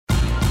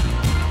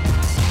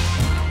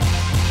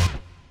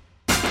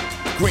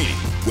Greeny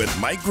with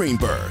Mike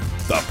Greenberg,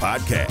 the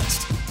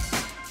podcast.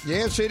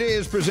 Yes, it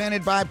is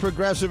presented by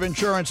Progressive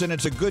Insurance, and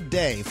it's a good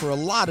day for a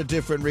lot of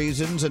different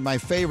reasons. And my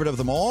favorite of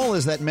them all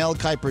is that Mel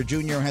Kiper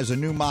Jr. has a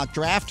new mock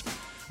draft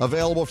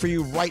available for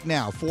you right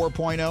now,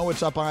 4.0.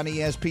 It's up on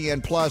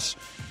ESPN+.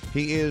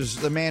 He is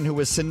the man who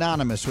is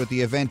synonymous with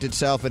the event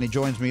itself, and he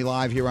joins me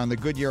live here on the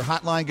Goodyear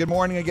Hotline. Good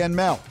morning again,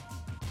 Mel.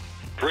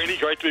 Greeny,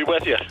 great to be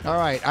with you. All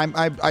right.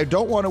 I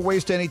don't want to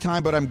waste any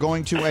time, but I'm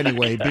going to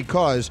anyway,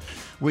 because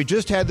we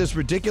just had this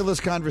ridiculous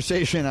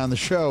conversation on the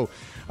show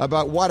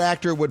about what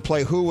actor would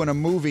play who in a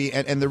movie,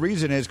 and the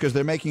reason is because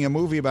they're making a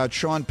movie about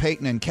Sean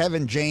Payton, and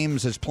Kevin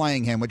James is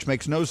playing him, which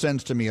makes no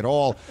sense to me at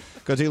all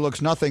because he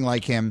looks nothing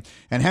like him.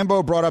 And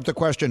Hembo brought up the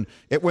question,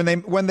 when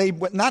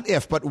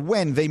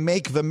they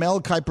make the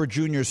Mel Kiper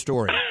Jr.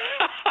 story,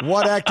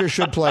 what actor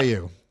should play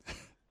you?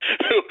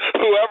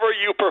 Whoever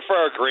you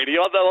prefer, Greeny.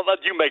 I'll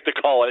let you make the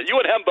call on it. You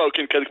and Hembo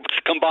can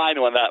combine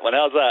on that one.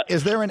 How's that?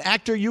 Is there an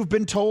actor you've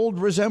been told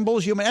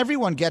resembles you? I mean,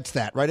 everyone gets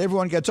that, right?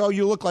 Everyone gets, oh,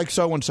 you look like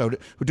so-and-so.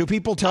 Do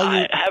people tell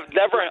you? I've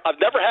never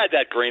had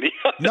that, Greeny.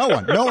 No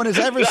one has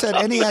ever said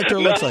any actor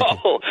looks like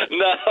you.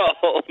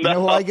 No. You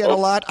know who I get a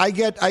lot? I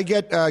get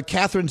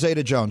Catherine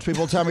Zeta-Jones.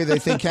 People tell me they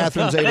think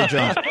Catherine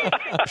Zeta-Jones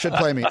should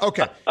play me.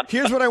 Okay,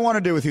 here's what I want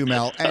to do with you,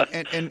 Mel.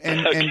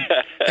 And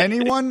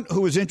anyone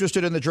who is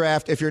interested in the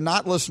draft, if you're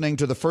not listening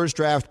to the First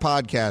Draft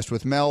podcast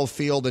with Mel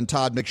Field and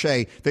Todd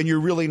McShay, then you're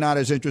really not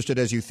as interested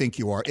as you think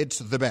you are. It's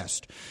the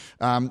best.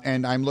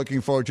 And I'm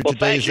looking forward to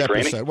today's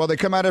episode. Greeny. Well, they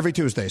come out every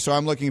Tuesday, so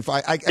I'm looking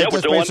for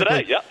we're doing one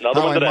today. Yeah,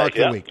 another one today. Mark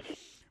the week.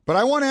 But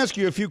I want to ask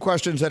you a few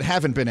questions that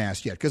haven't been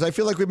asked yet, because I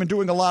feel like we've been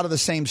doing a lot of the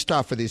same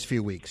stuff for these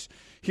few weeks.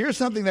 Here's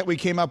something that we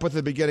came up with at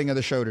the beginning of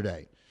the show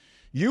today.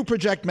 You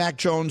project Mac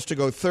Jones to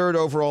go third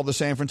overall to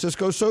San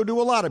Francisco, so do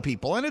a lot of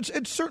people, and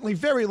it's certainly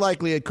very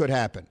likely it could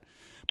happen.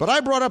 But I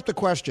brought up the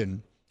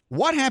question,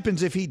 what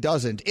happens if he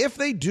doesn't? If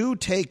they do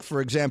take,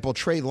 for example,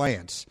 Trey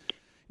Lance,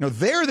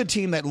 they're the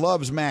team that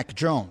loves Mac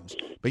Jones,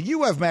 but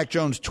you have Mac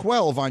Jones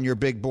 12 on your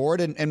big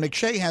board, and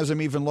McShay has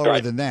him even lower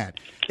than that.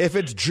 If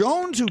it's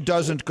Jones who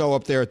doesn't go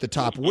up there at the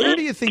top, where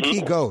do you think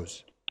he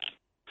goes?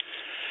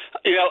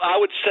 I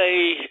would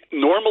say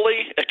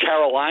normally at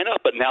Carolina,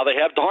 but now they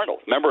have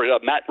Darnold. Remember,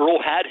 Matt Rule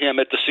had him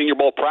at the Senior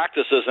Bowl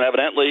practices, and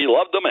evidently he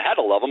loved him and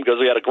had to love him because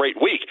he had a great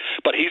week.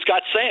 But he's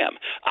got Sam.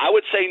 I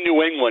would say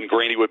New England,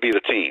 Greeny, would be the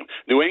team.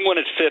 New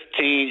England at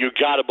 15, you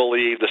got to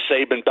believe the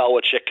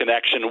Saban-Belichick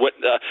connection with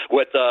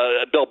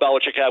Bill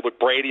Belichick had with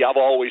Brady. I've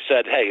always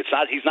said, hey,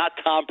 he's not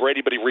Tom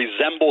Brady, but he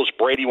resembles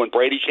Brady when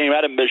Brady came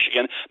out of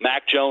Michigan.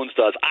 Mac Jones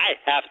does. I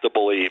have to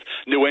believe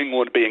New England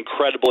would be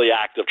incredibly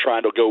active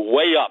trying to go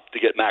way up to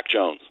get Mac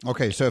Jones.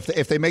 Okay, so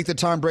if they make the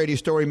Tom Brady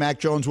story, Mac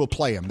Jones will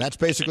play him. That's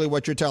basically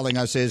what you're telling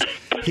us is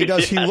he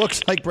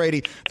looks like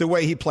Brady the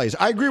way he plays.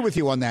 I agree with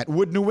you on that.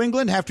 Would New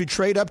England have to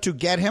trade up to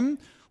get him,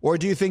 or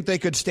do you think they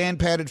could stand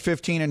pat at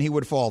 15 and he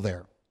would fall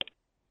there?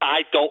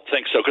 I don't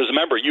think so, because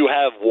remember, you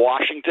have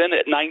Washington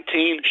at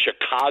 19,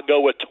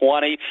 Chicago at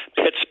 20,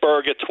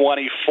 Pittsburgh at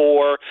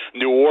 24,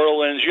 New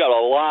Orleans. You have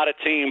a lot of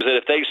teams that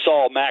if they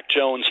saw Mac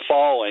Jones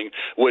falling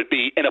would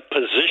be in a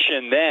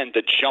position then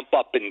to jump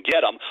up and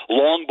get him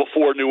long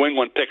before New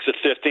England picks at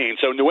 15.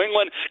 So New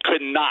England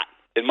could not,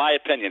 in my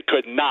opinion,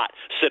 could not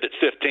sit at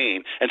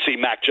 15 and see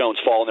Mac Jones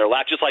fall in their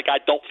lap, just like I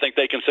don't think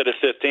they can sit at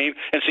 15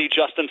 and see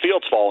Justin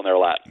Fields fall in their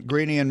lap.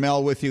 Greeny and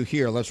Mel with you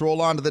here. Let's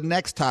roll on to the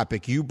next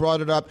topic. You brought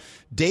it up.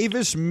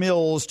 Davis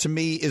Mills, to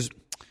me, it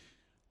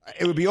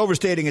would be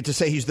overstating it to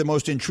say he's the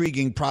most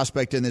intriguing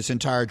prospect in this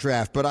entire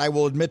draft, but I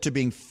will admit to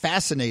being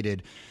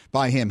fascinated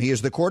by him. He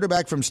is the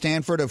quarterback from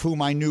Stanford, of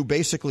whom I knew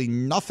basically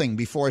nothing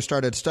before I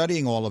started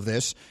studying all of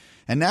this.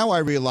 And now I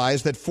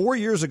realize that 4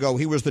 years ago,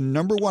 he was the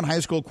number one high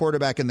school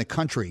quarterback in the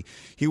country.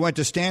 He went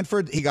to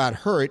Stanford, he got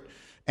hurt,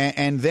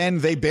 and then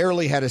they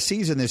barely had a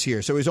season this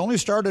year. So he's only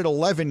started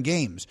 11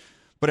 games.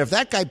 But if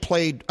that guy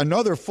played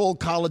another full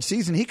college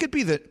season, he could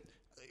be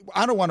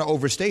I don't want to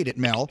overstate it,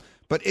 Mel,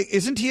 but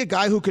isn't he a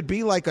guy who could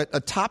be like a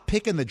top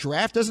pick in the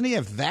draft? Doesn't he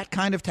have that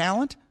kind of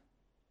talent?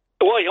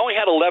 Well, he only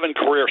had 11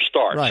 career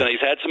starts, right, and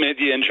he's had some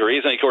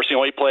injuries. And, of course, he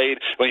only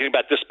played, when you think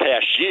about this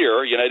past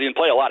year, he didn't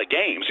play a lot of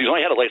games. He's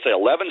only had, let's say,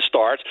 11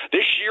 starts.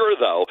 This year,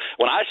 though,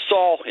 when I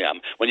saw him,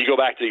 when you go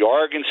back to the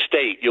Oregon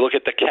State, you look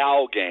at the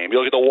Cal game,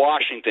 you look at the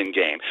Washington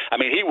game,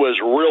 he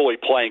was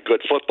really playing good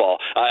football.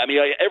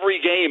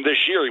 Every game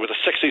this year, he was a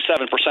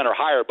 67% or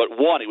higher, but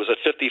one, he was at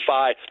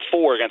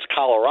 55-4 against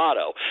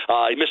Colorado.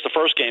 He missed the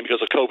first game because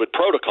of COVID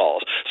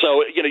protocols.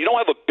 So, you don't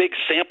have a big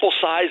sample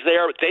size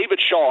there. David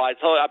Shaw, I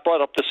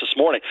brought up this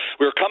morning.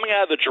 We were coming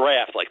out of the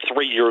draft like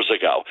 3 years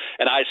ago,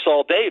 and I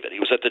saw David. He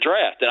was at the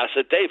draft, and I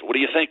said, David, what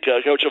do you think,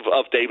 coach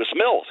of Davis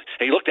Mills?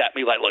 And he looked at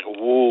me like,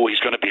 ooh,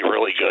 he's going to be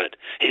really good.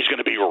 He's going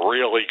to be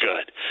really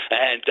good.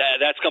 And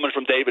that's coming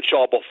from David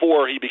Shaw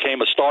before he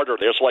became a starter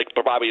there, so like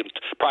probably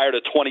prior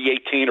to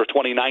 2018 or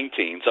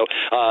 2019. So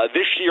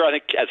this year, I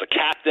think as a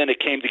captain, it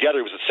came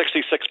together. He was at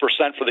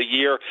 66% for the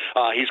year.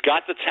 He's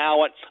got the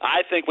talent.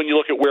 I think when you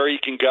look at where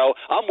he can go,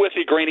 I'm with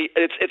you, Greeny.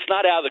 It's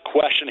not out of the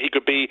question he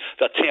could be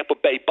the Tampa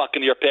Bay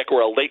Buccaneer pick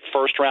or a late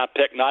first-round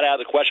pick, not out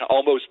of the question.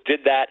 Almost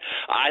did that.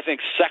 I think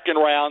second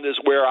round is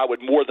where I would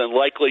more than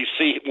likely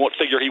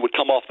figure he would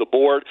come off the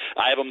board.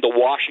 I have him to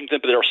Washington,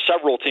 but there are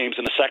several teams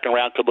in the second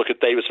round could look at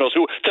Davis Mills,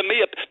 who to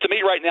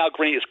me right now,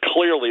 Green, is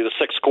clearly the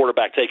sixth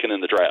quarterback taken in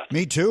the draft.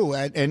 Me too.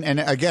 And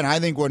again, I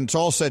think when it's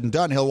all said and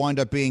done, he'll wind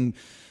up being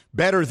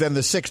better than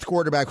the sixth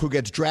quarterback who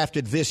gets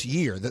drafted this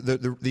year.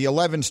 The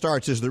 11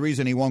 starts is the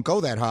reason he won't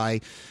go that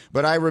high,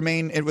 but I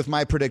remain with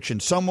my prediction.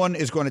 Someone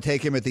is going to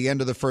take him at the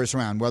end of the first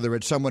round, whether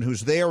it's someone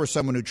who's there or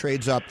someone who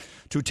trades up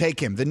to take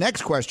him. The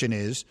next question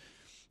is,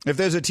 if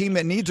there's a team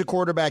that needs a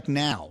quarterback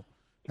now,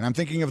 and I'm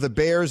thinking of the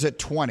Bears at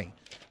 20,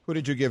 who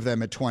did you give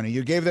them at 20?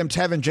 You gave them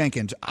Tevin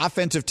Jenkins,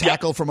 offensive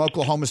tackle from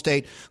Oklahoma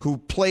State, who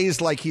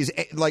plays like he's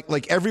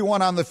like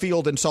everyone on the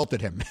field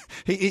insulted him.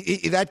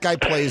 That guy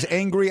plays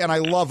angry, and I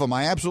love him.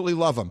 I absolutely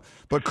love him.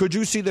 But could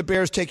you see the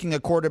Bears taking a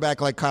quarterback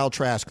like Kyle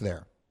Trask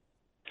there?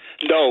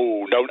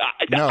 No,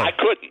 I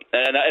couldn't,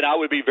 and I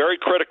would be very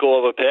critical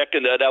of a pick,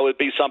 and that would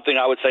be something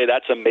I would say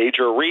that's a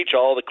major reach.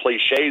 All the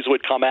cliches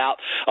would come out.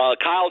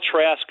 Kyle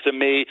Trask, to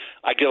me,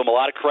 I give him a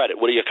lot of credit.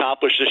 What he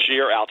accomplished this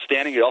year,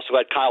 outstanding. He also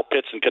had Kyle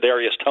Pitts and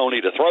Kadarius Toney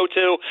to throw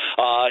to.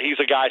 He's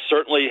a guy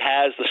certainly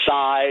has the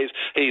size.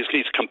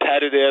 He's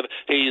competitive.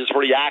 He's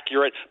pretty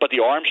accurate, but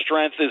the arm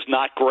strength is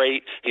not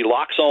great. He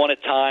locks on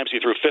at times. He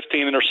threw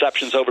 15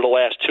 interceptions over the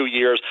last 2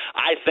 years.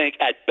 I think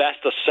at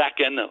best a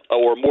second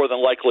or more than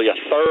likely a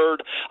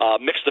third.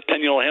 Mixed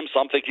opinion on him.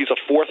 Some think he's a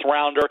fourth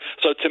rounder.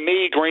 So to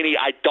me, Greeny,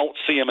 I don't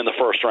see him in the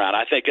first round.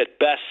 I think at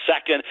best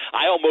second.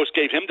 I almost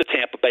gave him to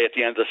Tampa Bay at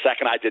the end of the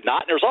second. I did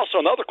not. And there's also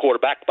another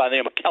quarterback by the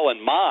name of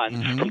Kellen Mond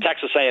from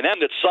Texas A&M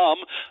that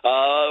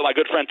my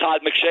good friend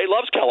Todd McShay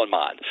loves Kellen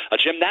Mond.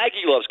 Jim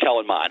Nagy loves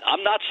Kellen Mond.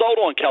 I'm not sold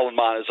on Kellen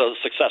Mond as a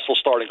successful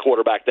starting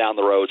quarterback down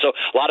the road. So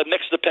a lot of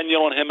mixed opinion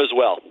on him as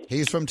well.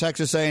 He's from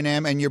Texas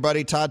A&M, and your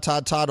buddy Todd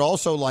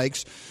also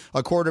likes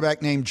a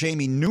quarterback named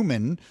Jamie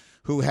Newman,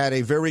 who had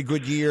a very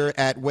good year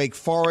at Wake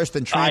Forest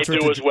and transferred. I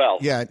do as well.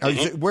 Yeah.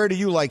 Where do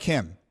you like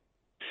him?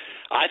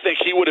 I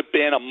think he would have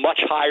been a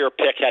much higher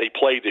pick had he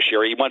played this year.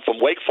 He went from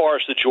Wake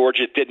Forest to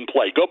Georgia, didn't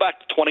play. Go back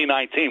to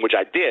 2019, which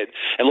I did,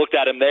 and looked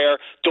at him there.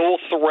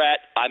 Dual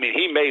threat. I mean,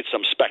 he made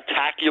some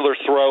spectacular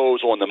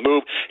throws on the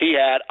move. He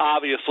had,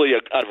 obviously,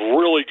 a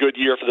really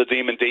good year for the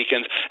Demon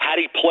Deacons. Had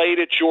he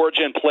played at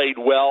Georgia and played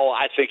well,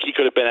 I think he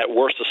could have been at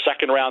worst a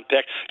second-round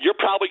pick. You're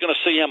probably going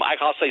to see him,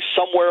 I'll say,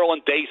 somewhere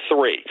on day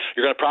 3.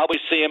 You're going to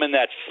probably see him in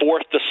that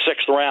 4th to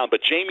 6th round.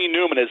 But Jamie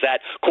Newman is that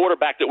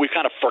quarterback that we've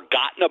kind of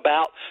forgotten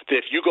about, that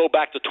if you go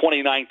back to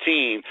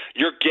 2019,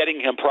 you're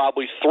getting him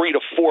probably 3 to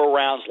 4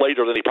 rounds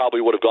later than he probably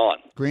would have gone.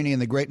 Greeny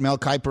and the great Mel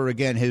Kiper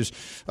again. His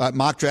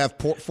mock draft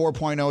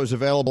 4.0 is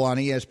available on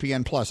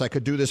ESPN+. I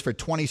could do this for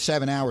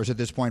 27 hours at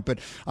this point, but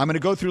I'm going to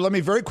go through. Let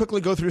me very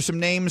quickly go through some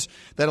names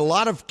that a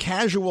lot of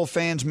casual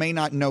fans may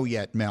not know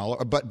yet,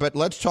 Mel. But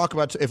let's talk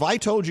about. If I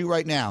told you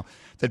right now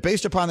that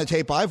based upon the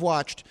tape I've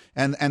watched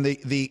and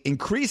the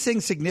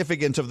increasing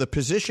significance of the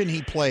position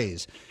he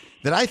plays,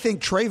 that I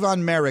think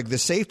Trayvon Merrick, the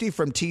safety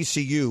from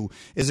TCU,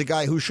 is a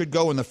guy who should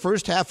go in the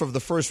first half of the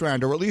first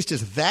round, or at least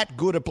is that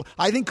good.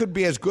 I think could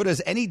be as good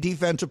as any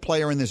defensive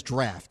player in this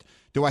draft.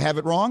 Do I have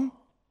it wrong?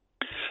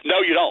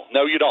 No, you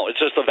don't. It's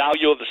just the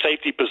value of the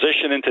safety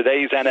position in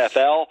today's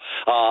NFL.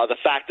 The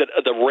fact that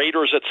the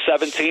Raiders at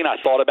 17, I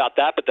thought about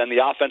that, but then the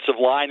offensive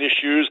line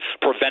issues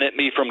prevented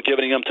me from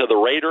giving him to the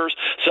Raiders.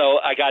 So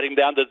I got him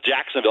down to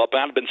Jacksonville.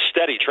 I've been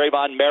steady.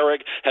 Trayvon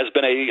Merrick has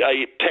been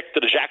a pick to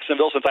the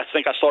Jacksonville since I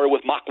think I started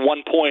with Mach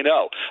 1.0.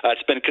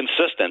 It's been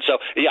consistent. So,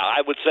 yeah,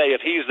 I would say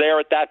if he's there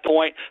at that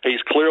point,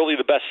 he's clearly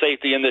the best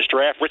safety in this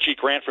draft. Richie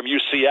Grant from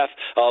UCF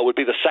would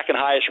be the second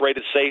highest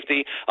rated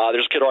safety.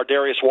 There's kid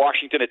Ardarius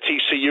Washington at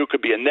TCU.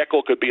 Could be a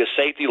nickel, could be a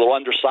safety, a little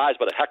undersized,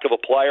 but a heck of a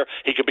player.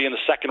 He could be in the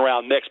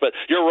second-round mix. But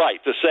you're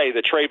right to say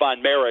that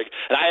Trayvon Merrick,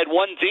 and I had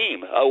one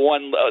team,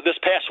 this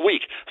past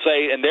week,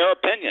 say, in their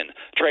opinion,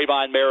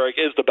 Trayvon Merrick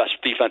is the best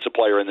defensive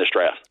player in this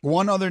draft.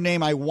 One other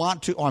name I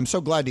want to – I'm so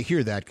glad to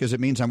hear that because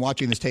it means I'm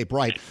watching this tape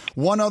right.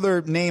 One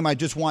other name I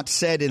just want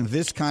said in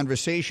this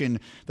conversation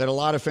that a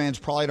lot of fans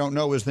probably don't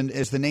know is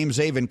the name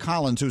Zaven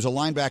Collins, who's a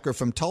linebacker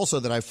from Tulsa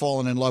that I've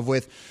fallen in love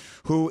with,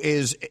 who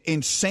is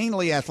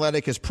insanely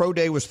athletic. His pro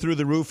day was through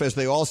the roof, as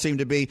they all seem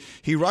to be.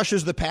 He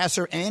rushes the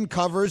passer and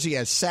covers. He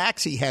has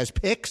sacks. He has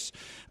picks.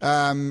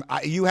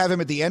 You have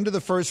him at the end of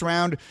the first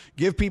round.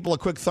 Give people a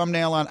quick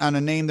thumbnail on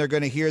a name they're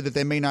going to hear that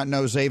they may not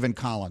know, Zaven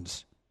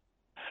Collins.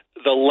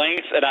 The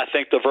length and I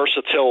think the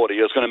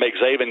versatility is going to make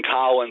Zaven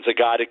Collins a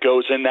guy that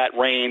goes in that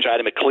range. I had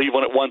him at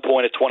Cleveland at one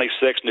point at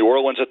 26, New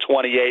Orleans at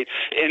 28,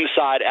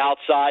 inside,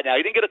 outside. Now,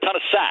 he didn't get a ton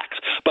of sacks,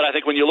 but I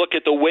think when you look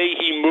at the way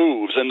he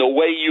moves and the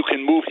way you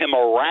can move him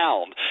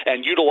around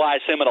and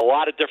utilize him in a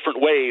lot of different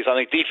ways, I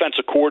think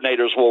defensive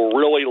coordinators will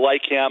really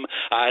like him.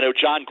 I know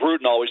John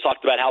Gruden always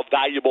talked about how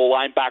valuable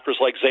linebackers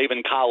like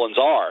Zaven Collins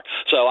are.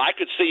 So I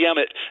could see him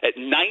at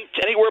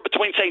anywhere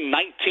between, say,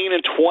 19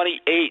 and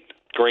 28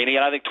 Greeny,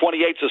 and I think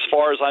 28's as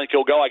far as I think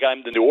he'll go. I got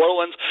him to New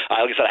Orleans.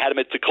 Like I said, I had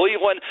him to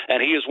Cleveland,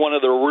 and he is one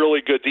of the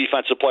really good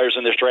defensive players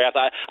in this draft.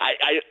 I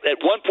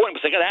at one point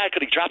was thinking,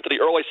 could he drop to the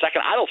early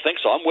second? I don't think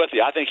so. I'm with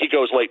you. I think he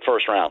goes late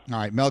first round. All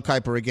right, Mel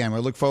Kiper again. We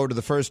look forward to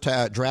the first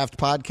draft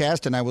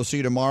podcast, and I will see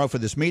you tomorrow for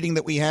this meeting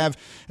that we have,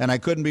 and I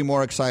couldn't be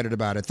more excited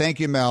about it. Thank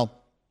you, Mel.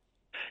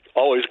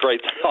 Always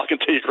great talking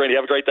to you, Greeny.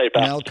 Have a great day,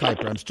 pal. Mel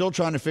Kiper. I'm still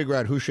trying to figure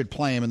out who should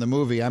play him in the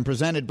movie. I'm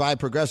presented by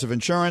Progressive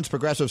Insurance.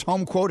 Progressive's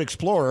Home Quote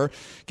Explorer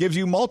gives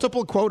you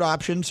multiple quote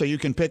options so you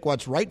can pick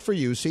what's right for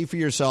you. See for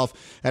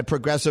yourself at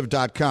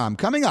Progressive.com.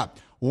 Coming up,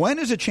 when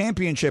is a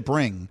championship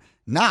ring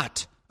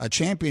not a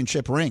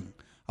championship ring?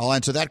 I'll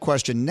answer that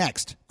question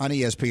next on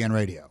ESPN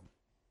Radio.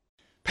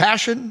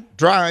 Passion,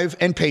 drive,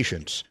 and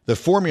patience. The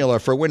formula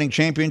for winning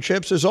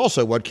championships is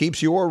also what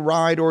keeps your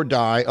ride or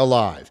die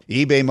alive.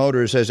 eBay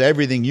Motors has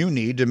everything you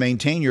need to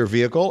maintain your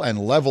vehicle and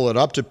level it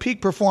up to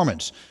peak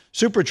performance.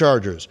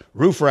 Superchargers,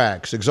 roof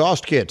racks,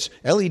 exhaust kits,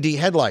 LED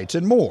headlights,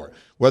 and more.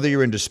 Whether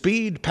you're into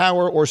speed,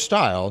 power, or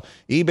style,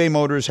 eBay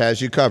Motors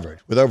has you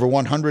covered. With over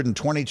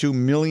 122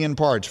 million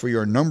parts for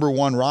your number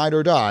one ride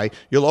or die,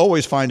 you'll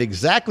always find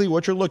exactly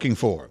what you're looking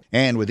for.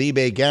 And with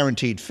eBay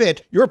Guaranteed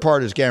Fit, your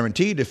part is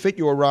guaranteed to fit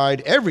your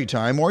ride every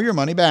time or your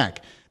money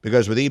back.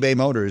 Because with eBay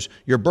Motors,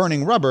 you're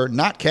burning rubber,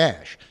 not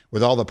cash.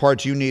 With all the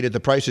parts you need at the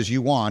prices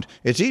you want,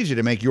 it's easy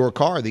to make your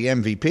car the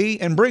MVP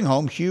and bring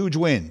home huge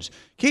wins.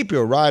 Keep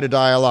your ride or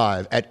die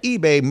alive at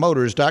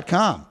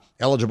ebaymotors.com.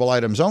 Eligible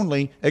items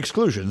only.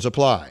 Exclusions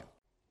apply.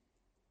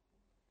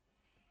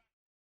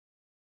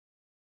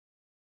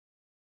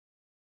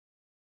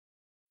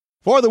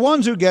 For the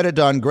ones who get it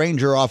done,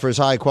 Grainger offers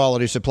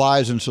high-quality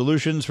supplies and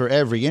solutions for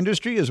every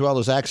industry, as well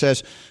as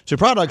access to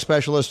product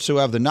specialists who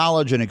have the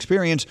knowledge and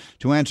experience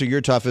to answer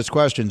your toughest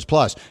questions.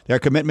 Plus, their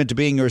commitment to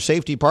being your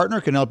safety partner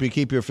can help you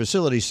keep your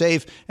facility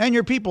safe and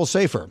your people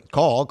safer.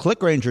 Call,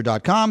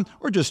 clickgrainger.com,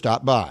 or just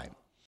stop by.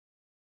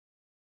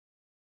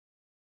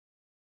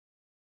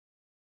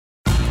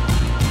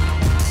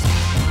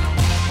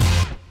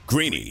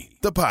 Greeny,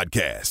 the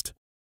podcast.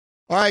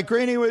 All right,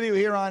 Greeny with you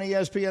here on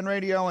ESPN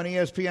Radio and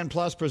ESPN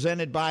Plus,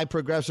 presented by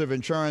Progressive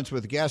Insurance,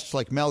 with guests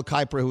like Mel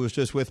Kiper, who was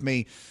just with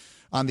me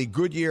on the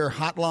Goodyear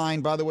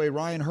hotline. By the way,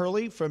 Ryan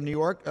Hurley from New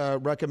York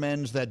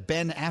recommends that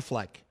Ben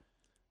Affleck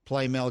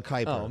play Mel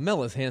Kiper. Oh,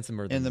 Mel is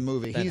handsomer than in the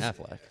movie. Ben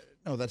Affleck.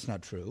 No, that's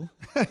not true.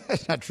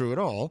 That's not true at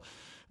all.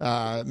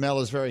 Mel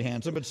is very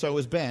handsome, but so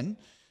is Ben.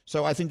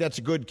 So I think that's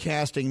a good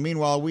casting.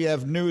 Meanwhile, we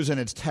have news, and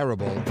it's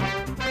terrible.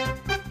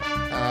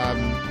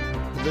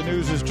 The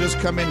news has just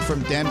come in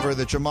from Denver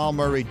that Jamal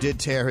Murray did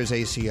tear his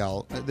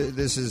ACL.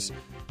 This is,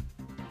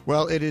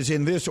 well, it is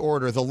in this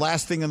order. The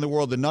last thing in the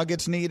world the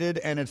Nuggets needed,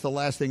 and it's the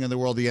last thing in the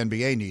world the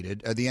NBA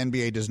needed. The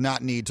NBA does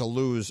not need to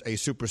lose a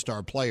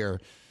superstar player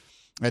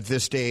at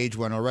this stage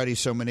when already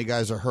so many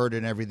guys are hurt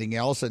and everything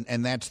else.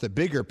 And that's the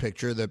bigger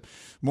picture. The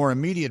more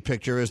immediate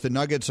picture is the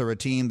Nuggets are a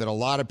team that a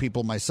lot of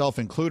people, myself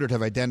included,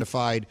 have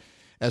identified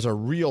as a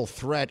real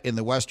threat in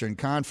the Western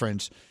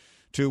Conference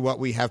to what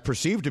we have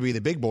perceived to be the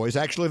big boys.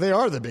 Actually, they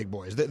are the big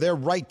boys. They're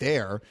right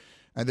there.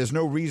 And there's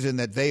no reason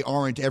that they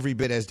aren't every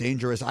bit as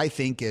dangerous, I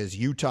think, as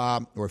Utah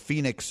or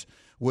Phoenix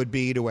would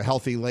be to a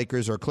healthy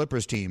Lakers or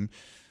Clippers team.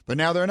 But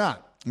now they're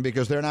not,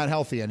 because they're not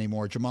healthy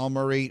anymore. Jamal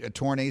Murray, a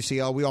torn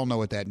ACL, we all know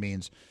what that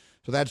means.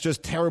 So that's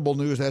just terrible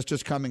news. That's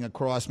just coming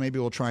across. Maybe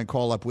we'll try and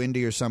call up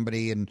Wendy or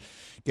somebody and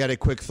get a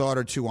quick thought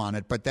or two on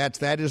it. But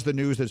that is the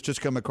news that's just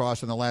come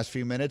across in the last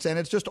few minutes, and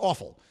it's just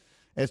awful.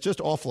 It's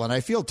just awful, and I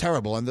feel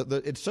terrible. And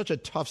it's such a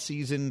tough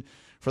season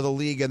for the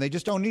league, and they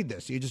just don't need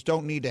this. You just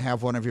don't need to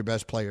have one of your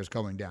best players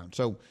going down.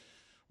 So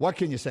what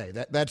can you say?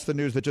 That's the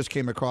news that just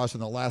came across in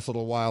the last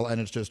little while, and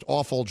it's just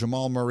awful.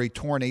 Jamal Murray,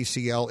 torn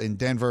ACL in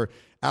Denver,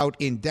 out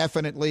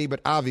indefinitely,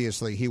 but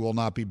obviously he will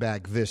not be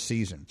back this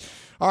season.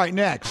 All right,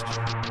 next.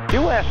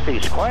 You ask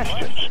these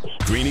questions.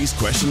 Greeny's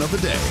question of the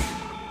day.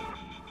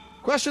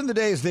 Question of the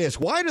day is this.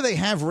 Why do they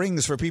have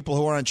rings for people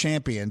who aren't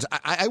champions?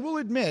 I will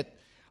admit,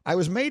 I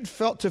was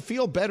to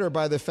feel better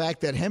by the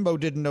fact that Hembo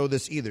didn't know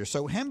this either.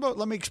 So Hembo,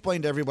 let me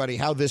explain to everybody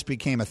how this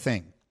became a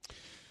thing.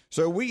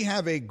 So we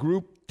have a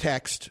group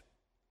text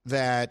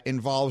that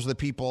involves the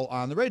people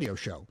on the radio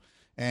show.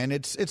 And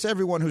it's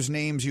everyone whose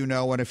names you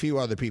know and a few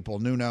other people,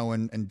 Nuno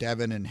and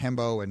Devin and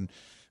Hembo and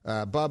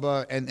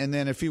Bubba and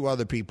then a few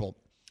other people.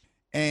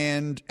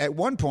 And at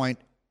one point,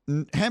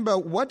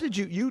 Hembo, what did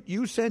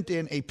you sent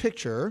in a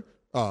picture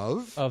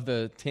of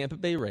the Tampa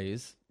Bay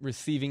Rays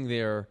receiving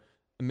their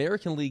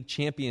American League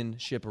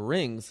championship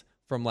rings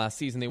from last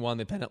season. They won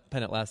the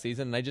pennant last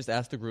season, and I just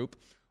asked the group,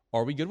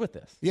 are we good with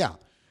this? Yeah.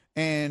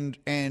 And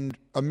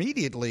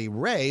immediately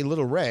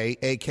Little Ray,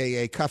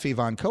 a.k.a. Cuffy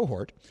Von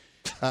Cohort,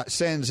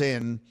 sends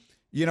in,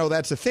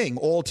 that's the thing.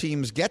 All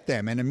teams get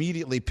them. And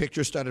immediately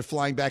pictures started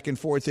flying back and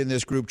forth in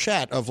this group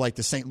chat of like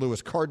the St.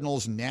 Louis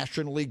Cardinals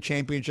National League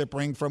championship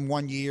ring from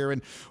one year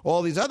and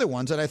all these other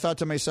ones. And I thought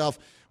to myself,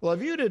 well,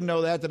 if you didn't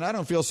know that, then I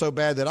don't feel so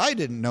bad that I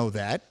didn't know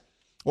that.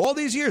 All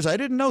these years, I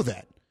didn't know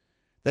that.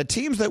 That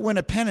teams that win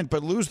a pennant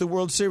but lose the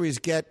World Series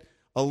get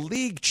a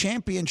league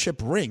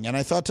championship ring. And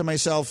I thought to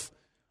myself,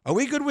 are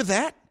we good with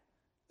that?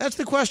 That's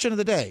the question of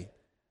the day.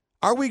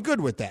 Are we good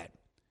with that?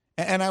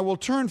 And I will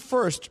turn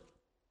first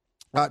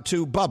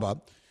to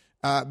Bubba.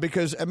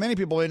 Because many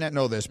people may not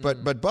know this,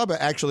 but Bubba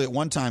actually at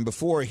one time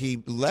before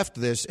he left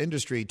this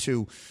industry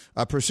to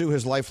pursue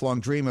his lifelong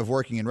dream of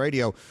working in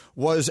radio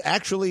was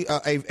actually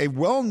a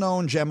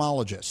well-known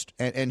gemologist.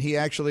 And he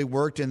actually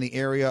worked in the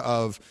area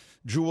of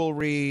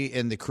jewelry,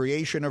 in the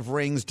creation of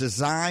rings,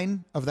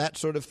 design of that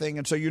sort of thing.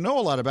 And so you know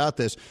a lot about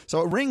this.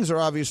 So rings are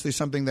obviously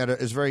something that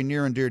is very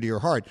near and dear to your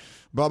heart,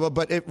 Bubba.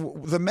 But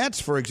the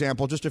Mets, for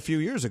example, just a few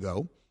years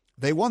ago,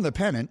 they won the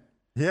pennant.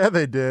 Yeah,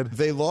 they did.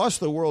 They lost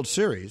the World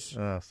Series.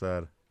 Oh,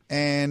 sad.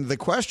 And the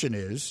question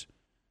is,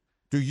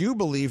 do you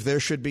believe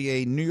there should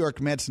be a New York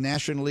Mets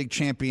National League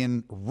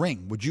champion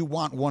ring? Would you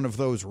want one of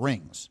those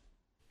rings?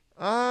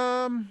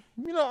 I'm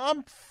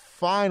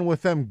fine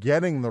with them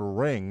getting the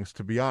rings,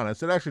 to be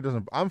honest. It actually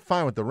doesn't. I'm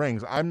fine with the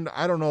rings. I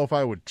don't know if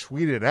I would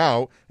tweet it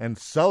out and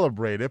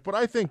celebrate it, but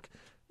I think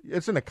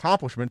it's an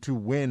accomplishment to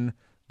win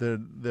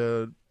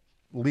the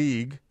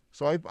league.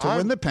 So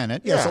win the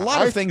pennant. Yes, a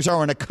lot of things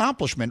are an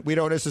accomplishment. We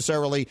don't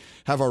necessarily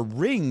have a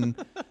ring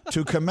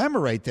to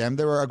commemorate them.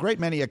 There are a great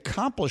many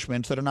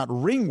accomplishments that are not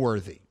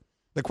ring-worthy.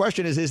 The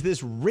question is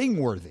this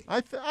ring-worthy?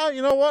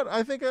 You know what?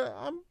 I think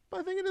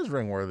it is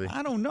ring-worthy.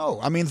 I don't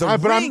know. I mean,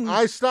 ring...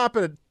 I stop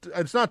at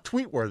it's not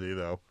tweet-worthy,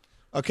 though.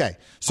 Okay,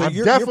 so I'm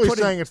definitely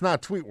saying it's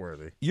not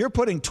tweet-worthy. You're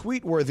putting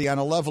tweet-worthy on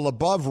a level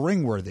above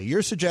ring-worthy.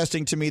 You're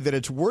suggesting to me that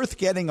it's worth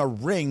getting a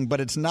ring,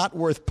 but it's not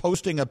worth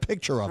posting a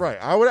picture of it. Right.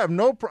 I have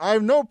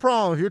no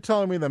problem if you're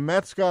telling me the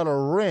Mets got a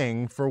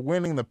ring for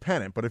winning the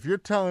pennant. But if you're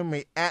telling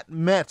me at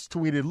Mets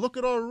tweeted, "Look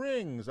at our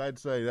rings," I'd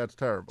say that's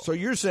terrible. So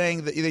you're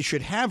saying that they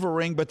should have a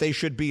ring, but they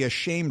should be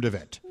ashamed of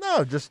it.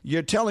 No,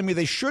 you're telling me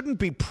they shouldn't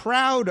be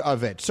proud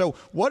of it. So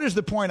what is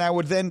the point? I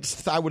would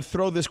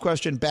throw this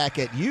question back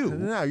at you.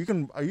 No, you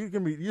can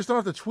you just don't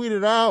have to tweet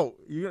it out.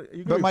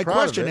 But my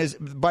question is,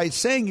 by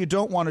saying you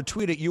don't want to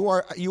tweet it, you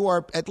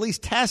are at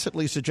least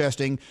tacitly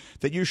suggesting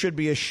that you should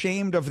be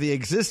ashamed of the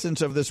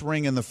existence of this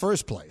ring in the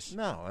first place.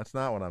 No, that's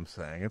not what I'm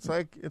saying. It's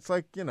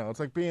like being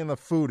a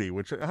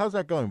foodie. How's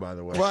that going, by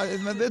the way? Well,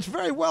 it's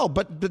very well,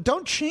 but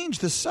don't change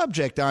the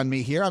subject on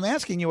me here. I'm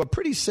asking you a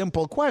pretty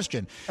simple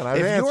question, and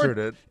I've answered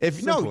it.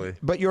 Simply.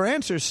 But your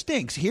answer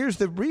stinks. Here's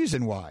the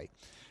reason why: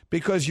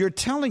 because you're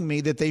telling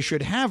me that they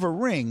should have a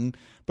ring,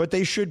 but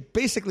they should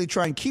basically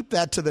try and keep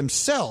that to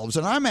themselves.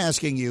 And I'm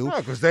asking you... No,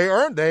 because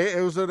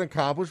it was an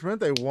accomplishment.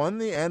 They won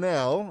the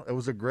NL. It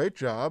was a great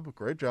job.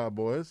 Great job,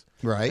 boys.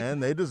 Right.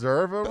 And they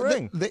deserve a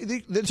ring.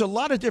 There's a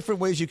lot of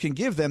different ways you can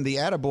give them the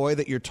attaboy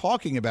that you're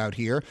talking about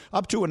here,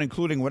 up to and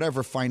including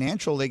whatever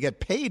financial they get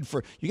paid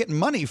for. You get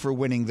money for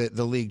winning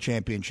the league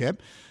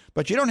championship,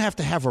 but you don't have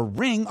to have a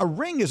ring. A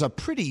ring is a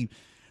pretty...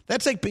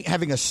 That's like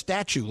having a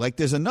statue. Like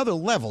there's another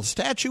level.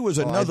 Statue is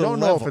another level. I don't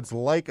know if it's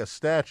like a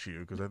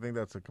statue because I think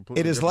that's a completely.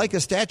 It is different. like a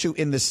statue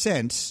in the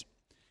sense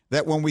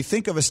that when we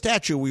think of a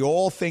statue, we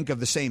all think of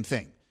the same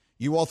thing.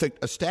 You all think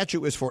a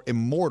statue is for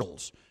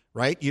immortals,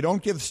 right? You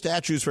don't give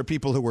statues for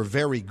people who were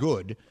very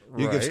good.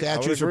 You give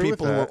statues for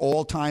people who are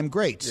all-time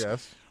greats.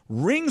 Yes.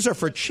 Rings are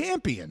for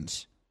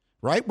champions,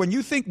 right?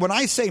 When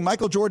I say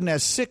Michael Jordan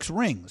has 6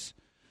 rings,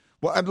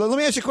 well, let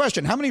me ask you a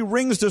question. How many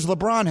rings does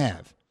LeBron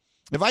have?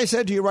 If I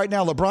said to you right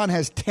now, LeBron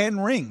has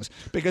 10 rings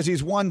because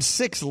he's won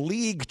 6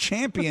 league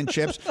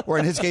championships, or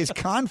in his case,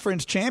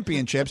 conference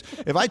championships,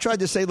 if I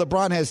tried to say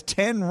LeBron has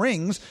 10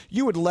 rings,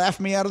 you would laugh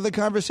me out of the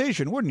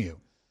conversation, wouldn't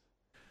you?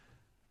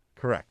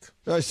 Correct.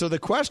 So the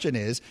question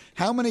is,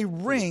 how many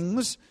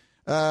rings...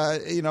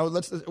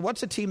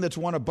 what's a team that's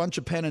won a bunch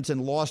of pennants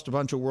and lost a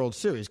bunch of World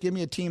Series? Give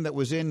me a team that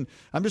was in.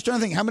 I'm just trying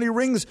to think. How many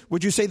rings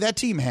would you say that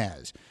team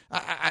has?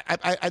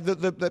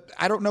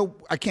 I don't know.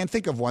 I can't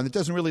think of one. It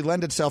doesn't really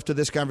lend itself to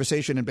this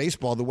conversation in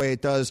baseball the way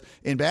it does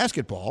in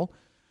basketball.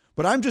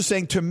 But I'm just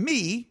saying, to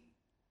me,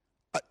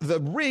 the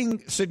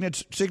ring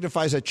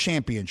signifies a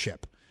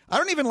championship. I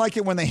don't even like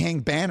it when they hang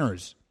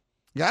banners.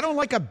 I don't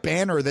like a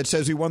banner that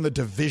says we won the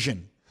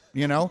division.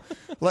 You know,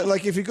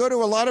 like if you go to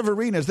a lot of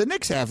arenas, the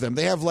Knicks have them.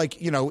 They have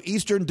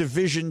Eastern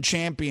Division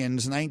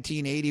champions,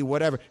 1980,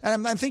 whatever.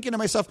 And I'm thinking to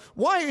myself,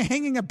 why are you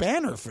hanging a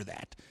banner for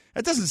that?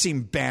 That doesn't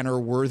seem banner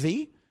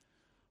worthy.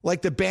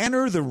 Like the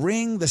banner, the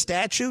ring, the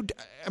statue.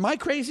 Am I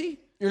crazy?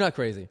 You're not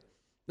crazy.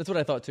 That's what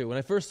I thought too. When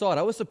I first saw it,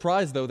 I was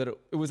surprised though that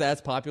it was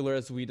as popular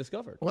as we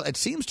discovered. Well, it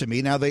seems to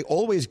me now they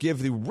always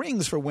give the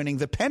rings for winning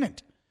the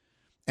pennant,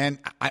 and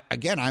I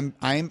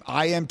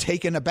am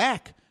taken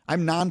aback.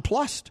 I'm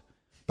nonplussed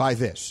by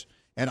this,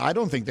 and I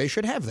don't think they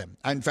should have them.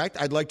 In fact,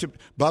 I'd like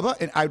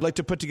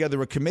to put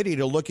together a committee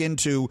to look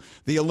into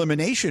the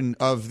elimination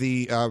of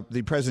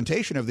the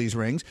presentation of these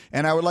rings,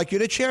 and I would like you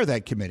to chair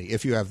that committee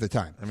if you have the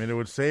time. I mean, it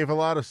would save a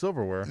lot of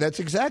silverware. That's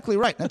exactly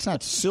right. That's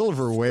not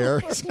silverware.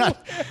 It's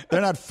not.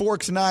 They're not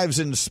forks, knives,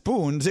 and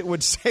spoons. It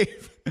would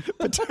save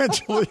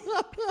potentially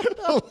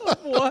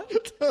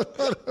what?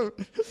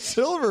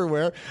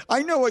 Silverware.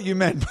 I know what you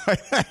meant by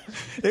that.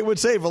 It would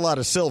save a lot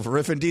of silver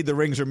if indeed the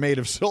rings are made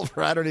of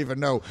silver. I don't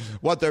even know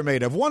what they're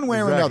made of. One way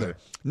or another.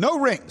 No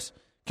rings.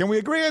 Can we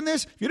agree on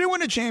this? If you didn't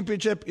win a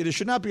championship, it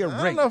should not be a ring.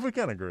 I don't know if we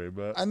can agree,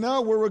 but I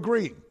know we're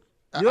agreeing.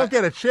 You don't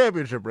get a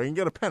championship ring, you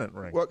get a pennant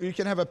ring. Well, you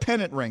can have a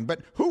pennant ring,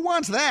 but who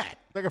wants that?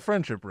 Like a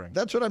friendship ring.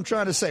 That's what I'm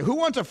trying to say. Who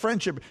wants a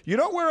friendship? You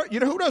know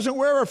who doesn't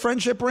wear a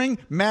friendship ring?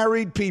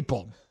 Married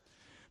people.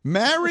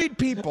 Married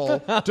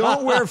people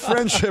don't wear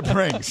friendship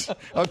rings,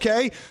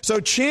 okay?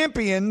 So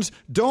champions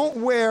don't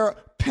wear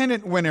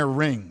pennant winner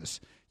rings.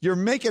 You're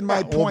making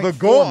my point. The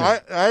goal,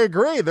 I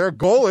agree. Their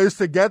goal is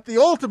to get the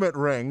ultimate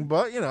ring,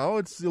 but,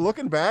 it's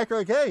looking back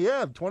like, hey,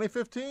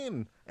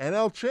 2015,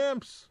 NL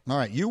champs. All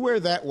right, you wear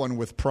that one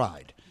with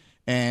pride,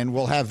 and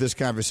we'll have this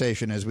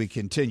conversation as we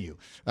continue.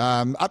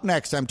 Up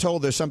next, I'm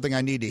told there's something I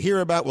need to hear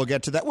about. We'll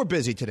get to that. We're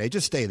busy today.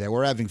 Just stay there.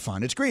 We're having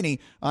fun. It's Greeny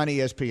on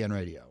ESPN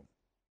Radio.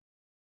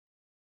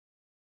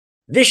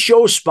 This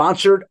show is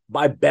sponsored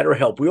by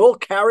BetterHelp. We all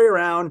carry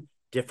around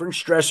different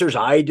stressors.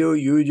 I do,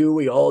 you do,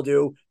 we all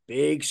do,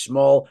 big,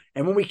 small.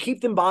 And when we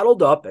keep them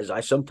bottled up, as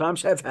I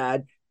sometimes have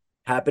had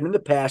happen in the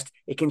past,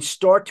 it can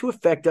start to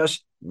affect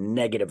us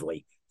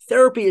negatively.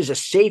 Therapy is a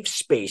safe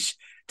space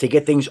to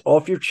get things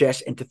off your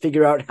chest and to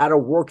figure out how to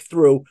work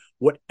through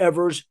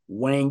whatever's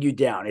weighing you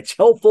down. It's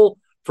helpful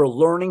for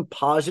learning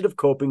positive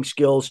coping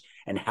skills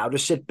and how to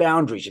set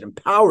boundaries. It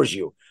empowers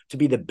you to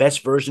be the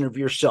best version of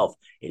yourself.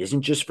 It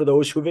isn't just for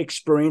those who've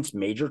experienced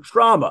major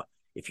trauma.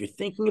 If you're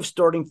thinking of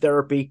starting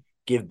therapy,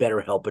 give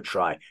BetterHelp a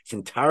try. It's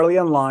entirely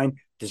online,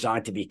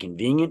 designed to be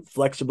convenient,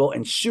 flexible,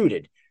 and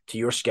suited to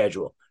your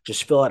schedule.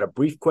 Just fill out a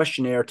brief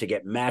questionnaire to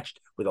get matched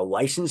with a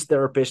licensed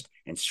therapist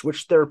and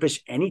switch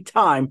therapists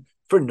anytime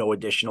for no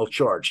additional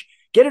charge.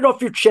 Get it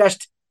off your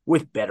chest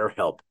with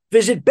BetterHelp.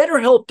 Visit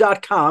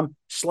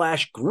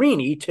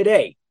BetterHelp.com/Greeny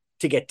today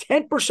to get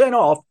 10%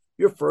 off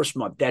your first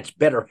month. That's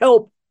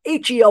BetterHelp,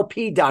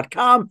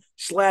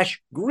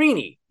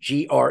 HELP.com/Greeny,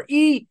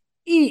 GREENY.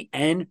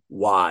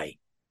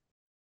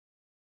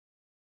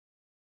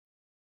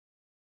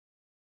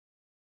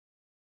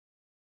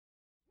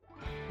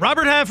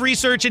 Robert Half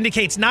research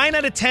indicates 9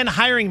 out of 10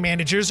 hiring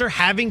managers are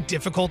having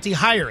difficulty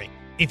hiring.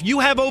 If you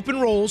have open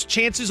roles,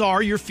 chances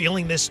are you're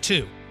feeling this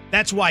too.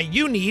 That's why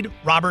you need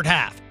Robert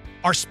Half.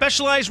 Our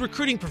specialized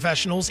recruiting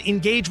professionals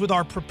engage with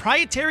our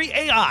proprietary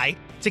AI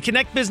to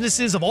connect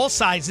businesses of all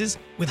sizes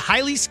with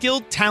highly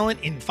skilled talent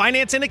in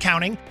finance and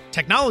accounting,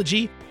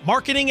 technology,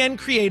 marketing and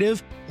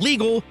creative,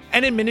 legal,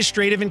 and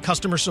administrative and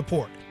customer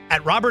support.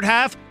 At Robert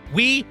Half,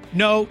 we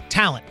know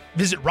talent.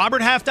 Visit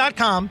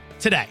roberthalf.com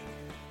today.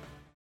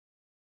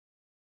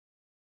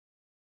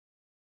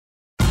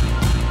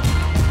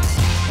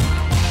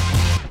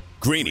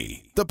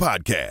 Greeny, the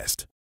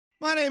podcast.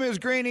 My name is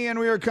Greeny, and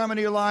we are coming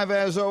to you live,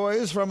 as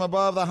always, from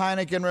above the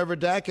Heineken River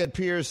deck at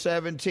Pier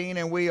 17,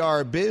 and we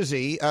are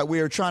busy. We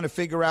are trying to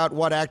figure out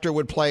what actor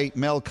would play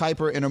Mel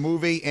Kiper in a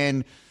movie,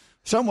 and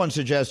someone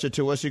suggested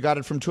to us, you got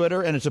it from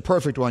Twitter, and it's a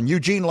perfect one,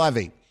 Eugene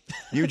Levy.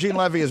 Eugene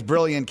Levy is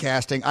brilliant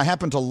casting. I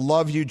happen to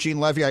love Eugene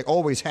Levy. I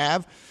always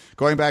have.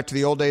 Going back to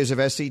the old days of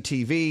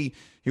SCTV,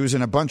 he was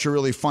in a bunch of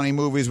really funny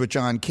movies with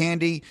John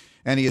Candy,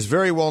 and he is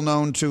very well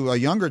known to a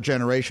younger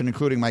generation,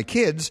 including my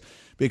kids,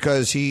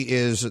 because he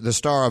is the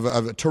star of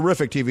a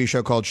terrific TV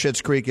show called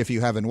Schitt's Creek. If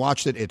you haven't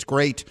watched it, it's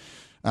great.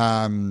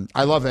 I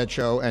love that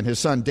show, and his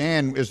son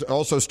Dan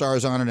also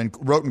stars on it and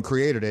wrote and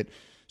created it,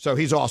 so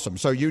he's awesome.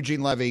 So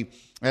Eugene Levy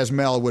as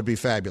Mel would be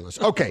fabulous.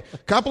 Okay, a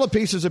couple of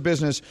pieces of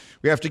business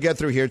we have to get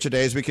through here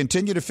today as we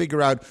continue to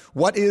figure out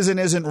what is and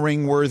isn't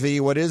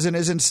ring-worthy, what is and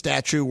isn't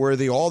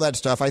statue-worthy, all that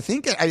stuff. I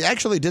think I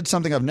actually did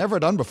something I've never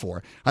done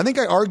before. I think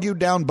I argued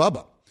down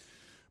Bubba.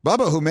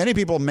 Bubba, who many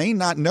people may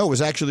not know,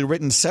 has actually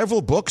written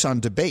several books on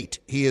debate.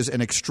 He is an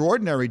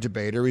extraordinary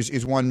debater.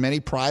 He's won many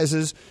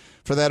prizes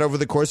for that over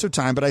the course of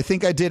time. But I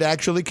think I did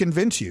actually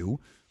convince you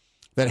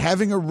that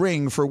having a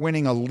ring for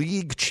winning a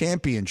league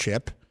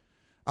championship,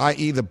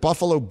 i.e. the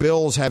Buffalo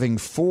Bills having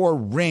 4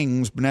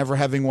 rings, but never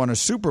having won a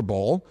Super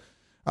Bowl,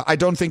 I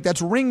don't think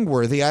that's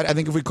ring-worthy. I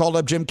think if we called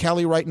up Jim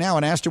Kelly right now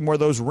and asked him where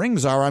those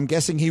rings are, I'm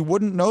guessing he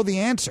wouldn't know the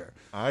answer.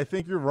 I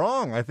think you're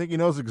wrong. I think he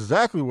knows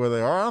exactly where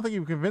they are. I don't think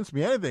you've convinced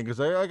me anything because,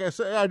 like I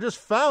said, I just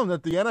found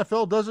that the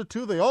NFL does it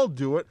too. They all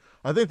do it.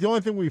 I think the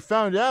only thing we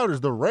found out is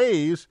the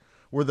Rays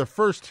were the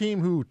first team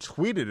who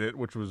tweeted it,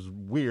 which was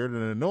weird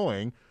and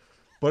annoying.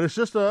 But it's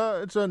just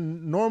it's a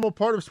normal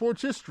part of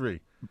sports history.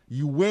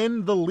 You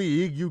win the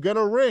league, you get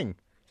a ring.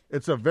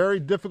 It's a very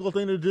difficult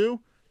thing to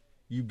do.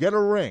 You get a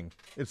ring.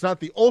 It's not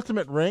the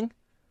ultimate ring,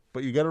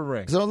 but you get a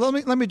ring. So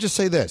let me just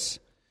say this.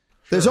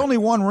 Sure. There's only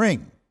one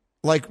ring.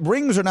 Like,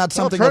 rings are not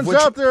something of which...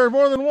 Turns out there are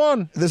more than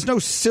one. There's no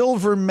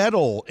silver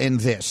medal in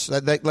this.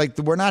 Like,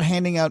 we're not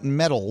handing out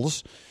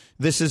medals.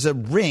 This is a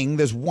ring.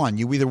 There's one.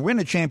 You either win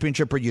a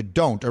championship or you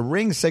don't. A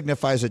ring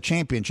signifies a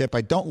championship. I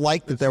don't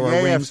like that there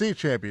are rings. The AFC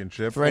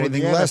championship. For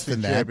anything less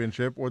than that.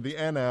 Championship or the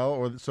NL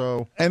or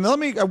so. And let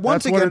me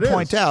once again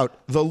point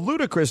out the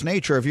ludicrous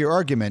nature of your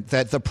argument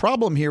that the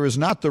problem here is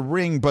not the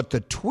ring but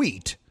the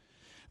tweet.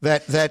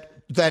 That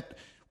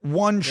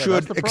one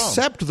should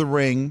accept the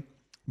ring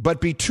but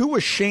be too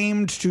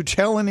ashamed to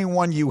tell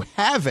anyone you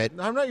have it.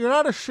 You're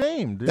not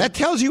ashamed, dude. That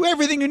tells you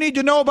everything you need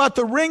to know about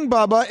the ring,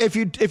 Bubba,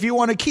 if you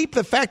want to keep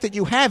the fact that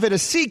you have it a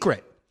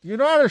secret. You're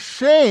not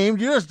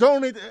ashamed. You just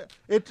don't need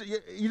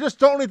You just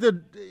don't need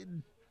to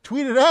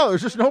tweet it out.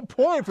 There's just no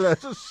point for that.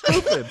 It's just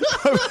stupid.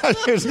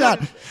 It's not.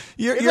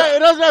 It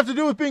doesn't have to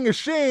do with being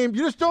ashamed.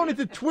 You just don't need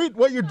to tweet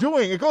what you're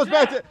doing. It goes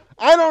back to,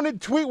 I don't need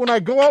to tweet when I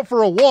go out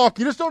for a walk.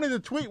 You just don't need to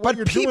tweet what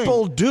you're doing. But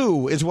people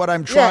do, is what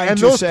I'm trying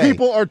to say. And those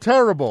people are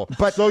terrible.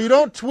 So you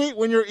don't tweet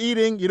when you're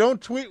eating. You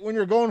don't tweet when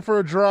you're going for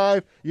a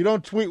drive. You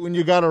don't tweet when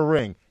you got a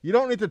ring. You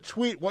don't need to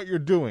tweet what you're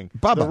doing.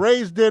 Bubba, the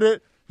Rays did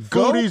it.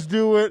 Foodies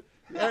do it.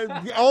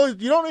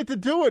 You don't need to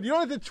do it. You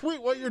don't need to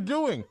tweet what you're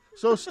doing.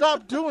 So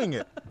stop doing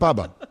it.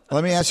 Bubba,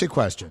 let me ask you a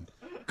question.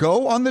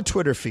 Go on the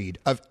Twitter feed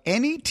of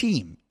any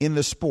team in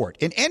the sport,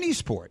 in any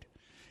sport,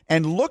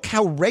 and look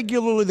how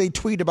regularly they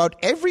tweet about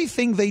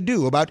everything they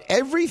do, about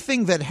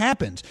everything that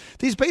happens.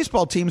 These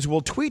baseball teams will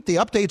tweet the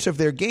updates of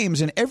their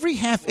games in every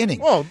half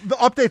inning. Well, the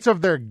updates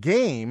of their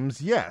games,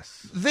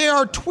 yes. They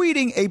are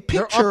tweeting a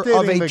picture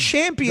of a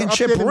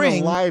championship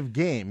ring, the live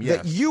game,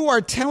 yes. That you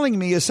are telling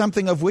me is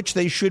something of which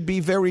they should be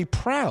very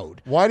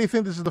proud. Why do you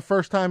think this is the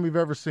first time we've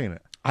ever seen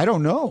it? I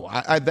don't know.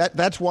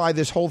 That's why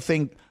this whole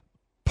thing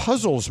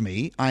puzzles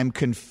me. I'm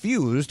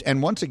confused.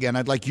 And once again,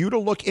 I'd like you to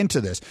look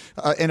into this.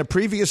 In a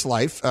previous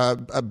life,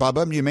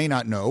 Bubba, you may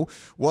not know,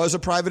 was a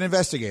private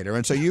investigator.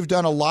 And so you've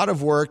done a lot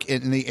of work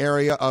in the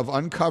area of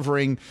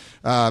uncovering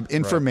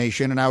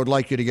information, right. And I would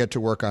like you to get to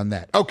work on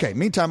that. Okay,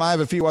 meantime, I have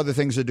a few other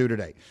things to do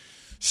today.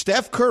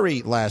 Steph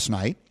Curry last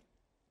night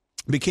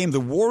became the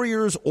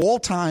Warriors'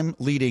 all-time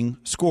leading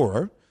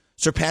scorer,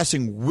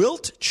 surpassing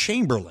Wilt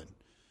Chamberlain.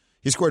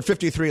 He scored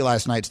 53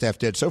 last night, Steph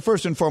did. So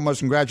first and foremost,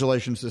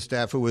 congratulations to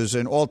Steph, who was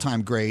an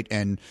all-time great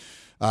and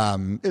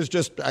is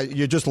just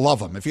you just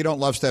love him. If you don't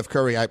love Steph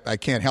Curry, I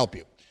can't help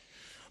you.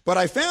 But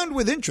I found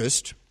with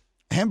interest,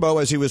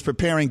 Hembo, as he was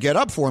preparing Get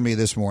Up for me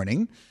this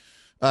morning,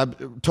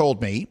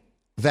 told me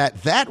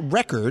that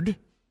record,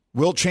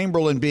 Wilt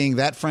Chamberlain being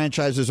that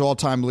franchise's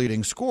all-time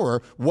leading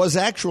scorer, was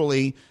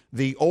actually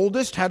the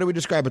oldest, how do we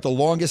describe it, the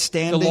longest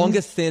standing? The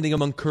longest standing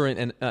among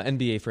current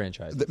NBA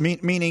franchises.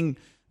 Meaning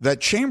that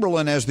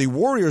Chamberlain, as the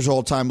Warriors'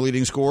 all-time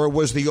leading scorer,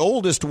 was the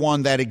oldest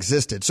one that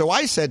existed. So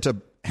I said to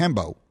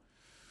Hembo,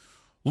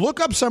 look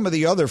up some of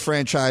the other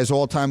franchise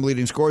all-time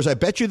leading scorers. I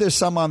bet you there's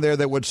some on there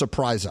that would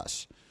surprise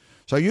us.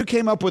 So you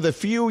came up with a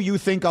few you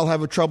think I'll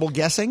have trouble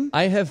guessing?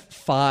 I have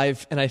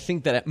 5, and I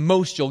think that at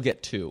most you'll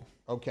get 2.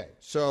 Okay,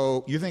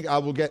 so you think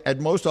I'll get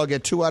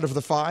 2 out of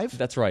the 5?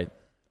 That's right.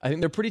 I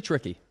think they're pretty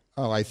tricky.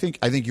 Oh, I think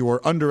you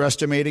were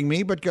underestimating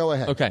me, but go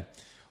ahead. Okay.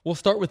 We'll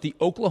start with the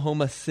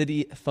Oklahoma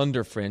City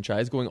Thunder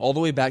franchise, going all the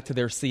way back to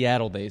their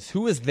Seattle days.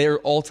 Who is their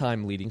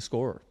all-time leading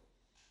scorer?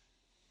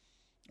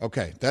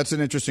 Okay, that's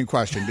an interesting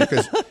question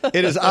because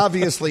it is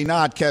obviously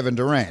not Kevin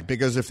Durant,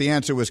 because if the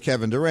answer was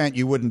Kevin Durant,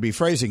 you wouldn't be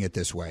phrasing it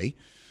this way.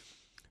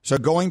 So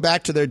going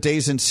back to their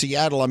days in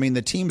Seattle, I mean,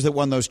 the teams that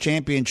won those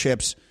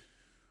championships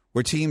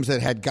were teams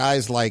that had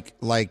guys like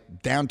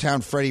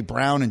downtown Freddie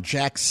Brown and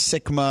Jack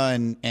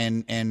Sikma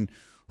and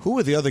who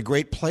were the other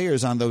great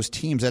players on those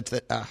teams? That's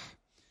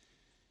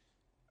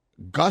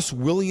Gus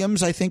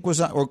Williams, I think,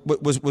 was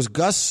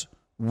Gus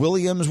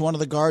Williams one of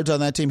the guards on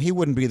that team? He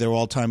wouldn't be their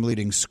all-time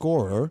leading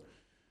scorer.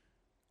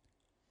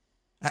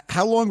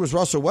 How long was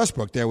Russell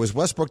Westbrook there? Was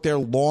Westbrook there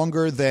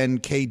longer than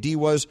KD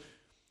was?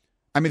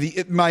 I mean,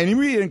 my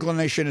immediate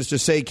inclination is to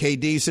say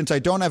KD. Since I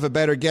don't have a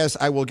better guess,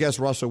 I will guess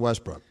Russell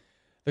Westbrook.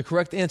 The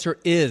correct answer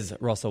is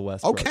Russell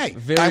Westbrook. Okay.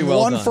 Very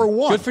well done. 1 for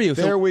 1. Good for you.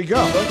 There we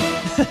go.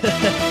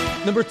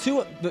 Number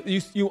 2,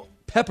 you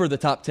pepper the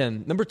top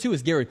 10. Number 2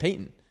 is Gary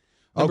Payton.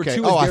 Okay. I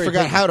forgot.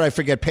 Payton. How did I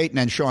forget Peyton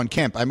and Sean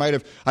Kemp?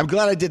 I'm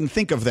glad I didn't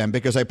think of them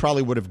because I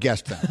probably would have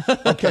guessed them.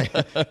 Okay.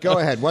 Go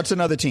ahead. What's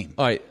another team?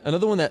 All right.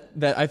 Another one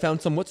that I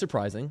found somewhat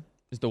surprising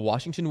is the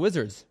Washington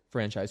Wizards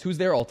franchise. Who's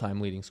their all-time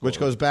leading scorer? Which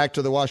goes back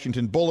to the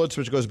Washington Bullets,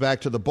 which goes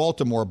back to the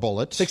Baltimore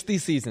Bullets. 60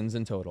 seasons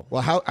in total.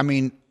 Well,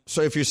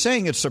 so if you're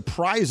saying it's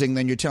surprising,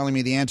 then you're telling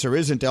me the answer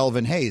isn't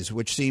Elvin Hayes,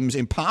 which seems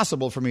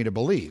impossible for me to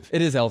believe.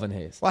 It is Elvin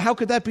Hayes. Well, how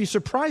could that be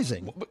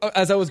surprising?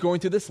 As I was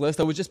going through this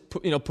list, I was just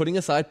putting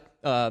aside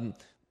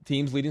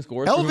teams leading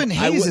scorers. Elvin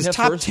Hayes is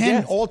top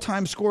 10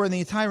 all-time scorer in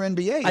the entire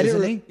NBA,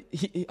 isn't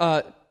he?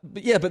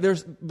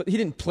 But he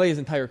didn't play his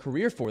entire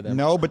career for them.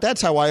 No, but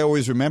that's how I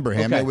always remember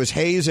him. Okay. It was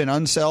Hayes and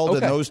Unseld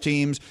and those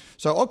teams.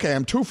 So, okay,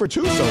 I'm 2 for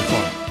 2 so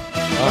far.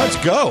 Let's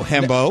go,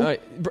 Hembo. All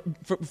right.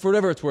 For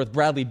whatever it's worth,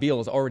 Bradley Beal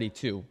is already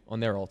 2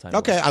 on their all-time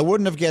Okay, list. I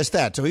wouldn't have guessed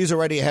that. So he's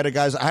already ahead of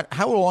guys.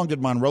 How long did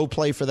Monroe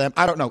play for them?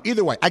 I don't know.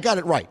 Either way, I got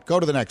it right. Go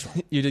to the next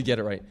one. You did get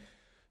it right.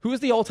 Who is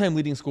the all-time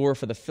leading scorer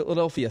for the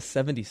Philadelphia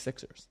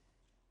 76ers?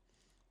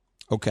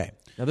 Okay.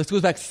 Now, this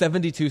goes back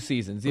 72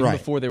 seasons, even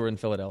before they were in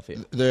Philadelphia.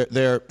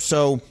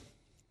 So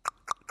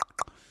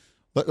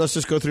let's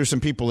just go through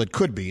some people it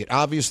could be.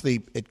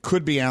 It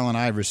could be Allen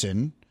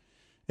Iverson.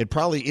 It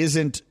probably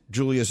isn't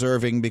Julius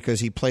Erving because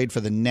he played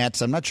for the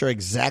Nets. I'm not sure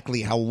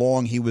exactly how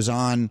long he was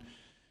on.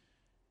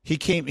 He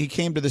came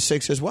to the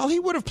Sixers. Well, he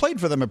would have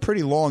played for them a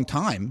pretty long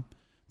time.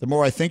 the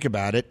more I think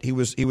about it. He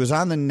was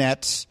on the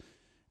Nets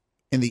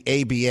in the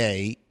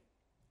ABA.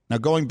 Now,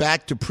 going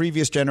back to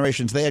previous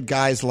generations, they had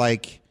guys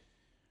like,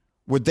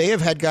 would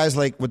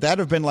that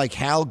have been like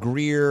Hal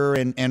Greer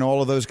and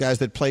all of those guys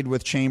that played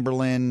with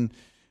Chamberlain,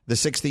 the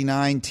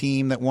 69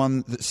 team that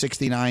won the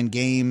 69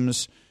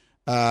 games?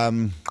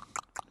 And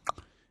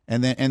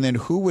then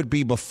who would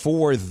be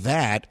before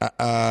that?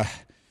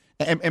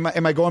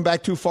 Am I going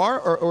back too far,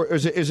 or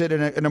is it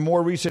in a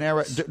more recent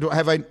era?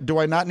 Do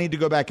I not need to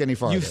go back any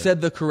farther? You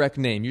said the correct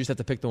name. You just have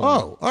to pick the one.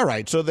 Oh, all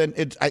right. So then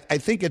I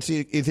think it's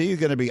either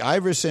going to be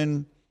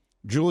Iverson,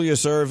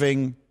 Julius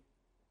Erving.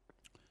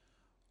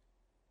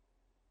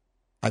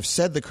 I've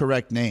said the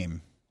correct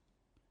name.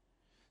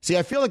 See,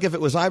 I feel like if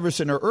it was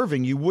Iverson or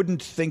Irving, you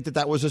wouldn't think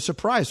that was a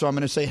surprise. So I'm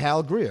going to say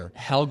Hal Greer.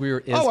 Hal Greer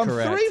is correct.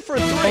 correct. I'm 3 for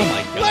 3. Oh,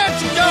 my God.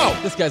 Let's go.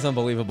 This guy's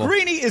unbelievable.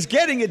 Greeny is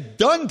getting it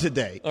done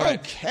today. All right.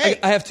 Okay.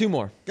 I have 2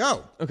 more.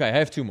 Go. Okay, I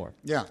have 2 more.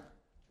 Yeah.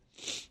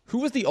 Who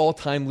was the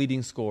all-time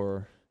leading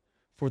scorer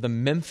for the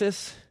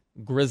Memphis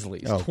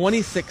Grizzlies?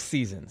 26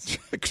 seasons.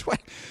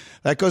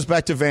 That goes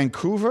back to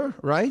Vancouver,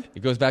 right?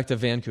 It goes back to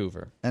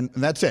Vancouver. And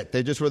that's it.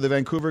 They just were the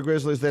Vancouver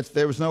Grizzlies.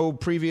 There was no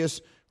previous,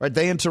 right?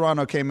 They and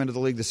Toronto came into the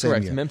league the same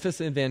Correct. year. Memphis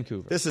and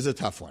Vancouver. This is a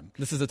tough one.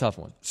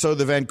 So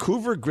the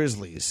Vancouver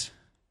Grizzlies,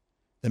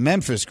 the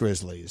Memphis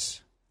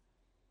Grizzlies,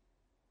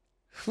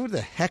 who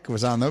the heck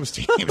was on those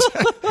teams?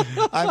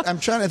 I'm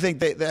trying to think.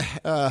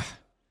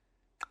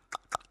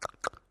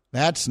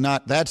 That's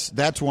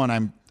one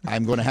I'm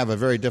going to have a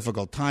very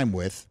difficult time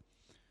with.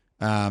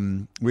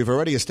 We've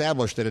already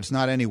established that it's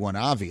not anyone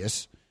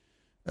obvious.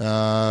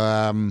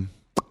 In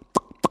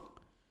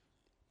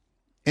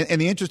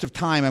the interest of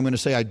time, I'm going to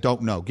say I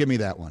don't know. Give me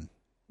that one.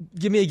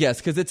 Give me a guess,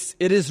 because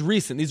it is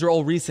recent. These are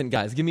all recent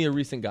guys. Give me a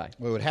recent guy.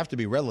 Well, it would have to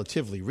be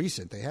relatively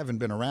recent. They haven't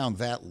been around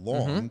that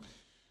long.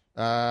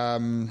 I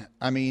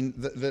mean,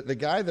 the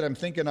guy that I'm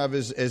thinking of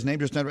is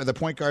named just the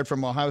point guard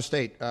from Ohio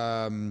State,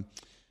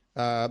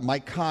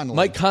 Mike Conley.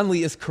 Mike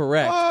Conley is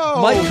correct.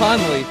 Oh! Mike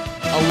Conley,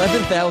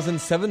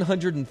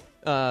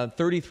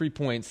 11,733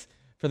 points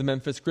for the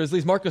Memphis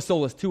Grizzlies. Marcus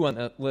Solis, 2 on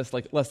that list,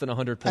 like less than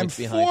 100 points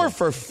I'm behind 4 him.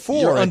 for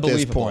 4 You're at this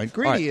unbelievable. point.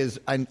 Greedy Right. is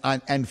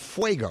and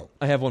fuego.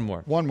 I have one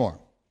more. One more.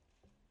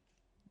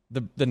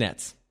 The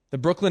Nets. The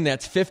Brooklyn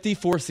Nets,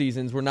 54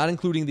 seasons. We're not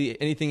including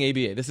anything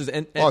ABA. This is so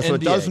NBA.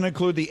 it doesn't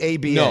include the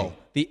ABA. No,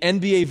 the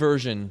NBA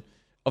version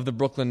of the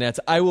Brooklyn Nets.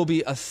 I will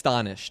be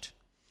astonished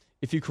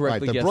if you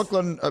correctly the guess.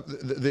 Brooklyn,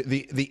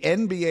 the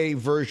NBA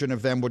version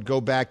of them would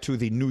go back to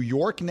the New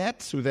York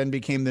Nets, who then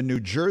became the New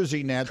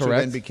Jersey Nets, Correct. who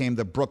then became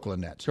the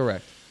Brooklyn Nets.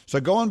 Correct. So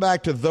going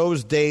back to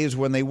those days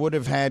when they would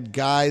have had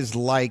guys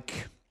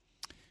like,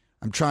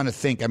 I'm trying to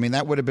think. I mean,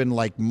 that would have been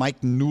like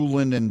Mike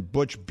Newland and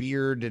Butch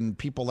Beard and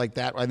people like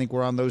that. I think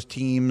were on those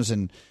teams.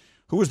 And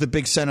who was the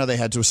big center they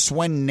had? So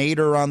Swen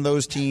Nader on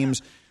those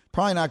teams.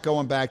 Probably not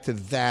going back to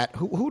that.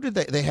 Who did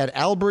they? They had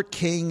Albert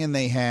King, and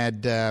they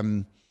had.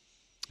 And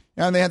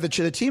they had the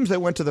teams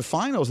that went to the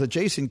finals, the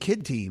Jason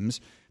Kidd teams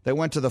that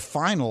went to the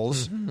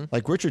finals.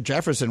 Like Richard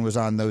Jefferson was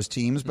on those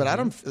teams,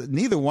 but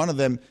neither one of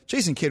them.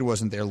 Jason Kidd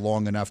wasn't there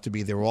long enough to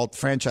be their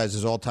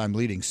franchise's all-time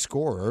leading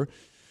scorer.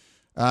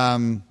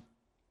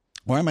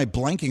 Why am I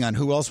blanking on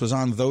who else was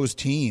on those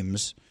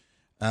teams?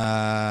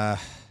 I'm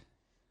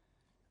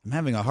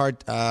having a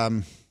hard.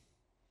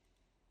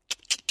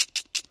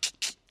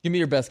 Give me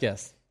your best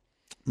guess.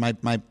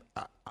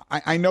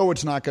 I know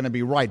it's not going to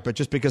be right, but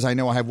just because I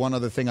know I have one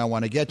other thing I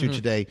want to get to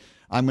today,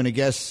 I'm going to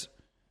guess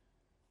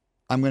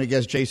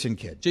Jason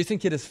Kidd. Jason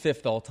Kidd is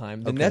 5th all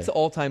time. The Okay. Nets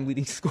all-time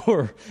leading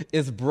scorer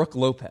is Brooke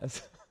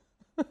Lopez.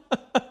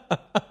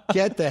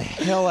 Get the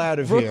hell out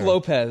of Brooke here.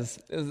 Lopez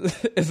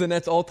is the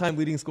Nets all-time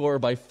leading scorer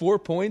by 4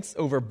 points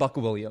over Buck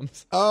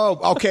Williams.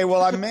 Oh, okay.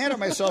 Well, I'm mad at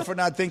myself for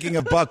not thinking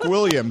of Buck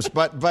Williams,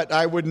 but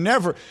I would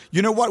never.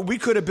 You know what? We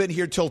could have been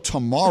here till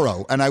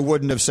tomorrow, and I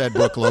wouldn't have said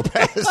Brooke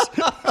Lopez.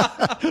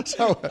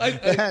 So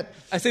I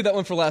say that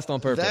one for last on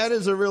purpose. that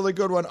is a really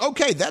good one.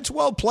 Okay, that's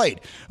well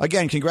played.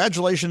 Again,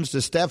 congratulations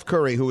to Steph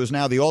Curry, who is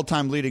now the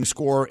all-time leading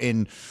scorer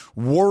in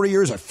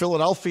Warriors, or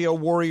Philadelphia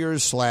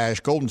Warriors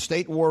 / Golden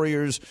State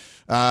Warriors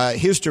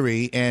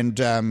history. And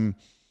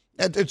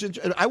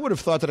I would have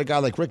thought that a guy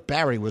like Rick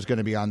Barry was going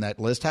to be on that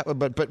list,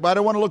 but I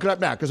don't want to look it up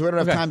now because we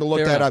don't have time to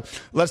look that up.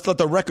 Let's let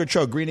the record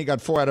show Greeny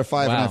got 4 out of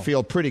 5, and I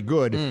feel pretty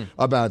good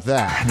about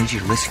that. I need you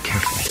to listen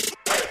carefully.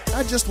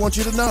 I just want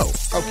you to know.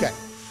 Okay.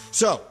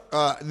 So,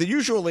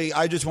 usually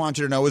I just want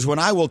you to know is when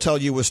I will tell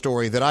you a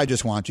story that I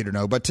just want you to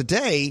know. But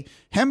today,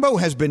 Hembo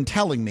has been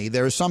telling me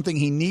there is something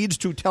he needs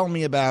to tell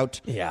me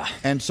about. Yeah.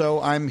 And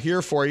so I'm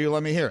here for you.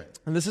 Let me hear it.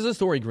 And this is a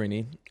story,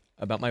 Greeny,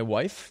 about my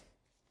wife,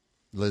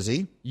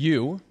 Lizzie.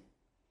 you,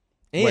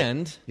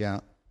 and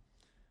her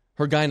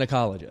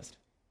gynecologist.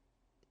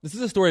 This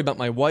is a story about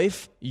my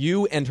wife,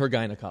 you, and her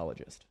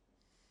gynecologist.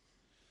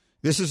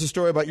 This is a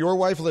story about your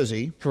wife,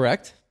 Lizzie.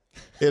 Correct?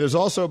 It is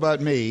also about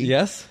me.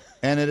 Yes.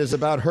 And it is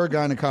about her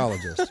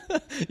gynecologist.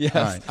 Yes.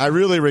 All right. I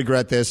really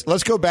regret this.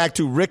 Let's go back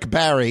to Rick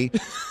Barry.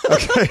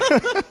 Okay.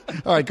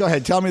 All right, go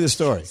ahead. Tell me the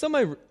story. So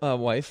my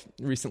wife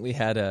recently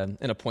had an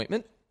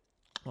appointment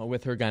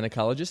with her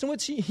gynecologist, in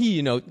which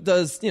he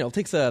does,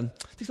 takes a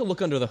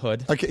look under the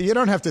hood. Okay, you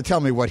don't have to tell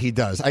me what he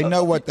does. I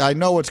know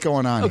what's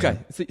going on. Okay,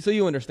 here. so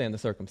you understand the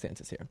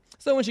circumstances here.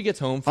 So when she gets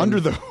home under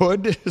the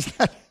hood, is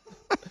that?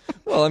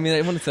 Well, I mean,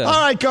 I want to.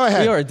 All right, go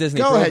ahead. We are a Disney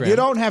Go program. ahead. You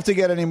don't have to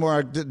get any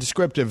more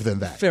descriptive than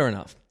that. Fair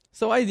enough.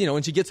 So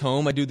when she gets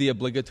home, I do the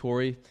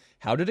obligatory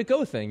 "How did it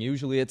go?" thing.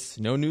 Usually, it's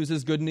no news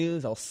is good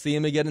news. I'll see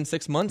him again in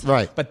 6 months.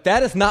 Right. But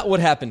that is not what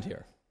happened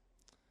here.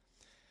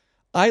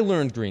 I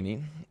learned,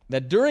 Greenie,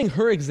 that during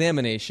her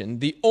examination,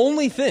 the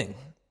only thing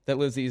that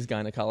Lizzie's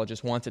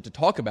gynecologist wanted to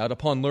talk about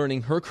upon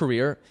learning her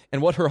career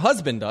and what her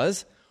husband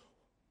does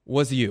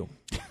was you.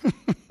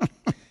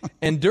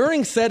 And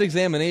during said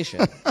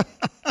examination,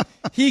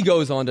 he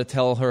goes on to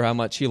tell her how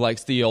much he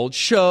likes the old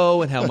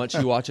show and how much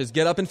he watches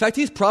Get Up. In fact,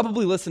 he's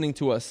probably listening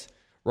to us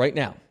right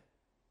now.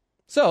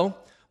 So,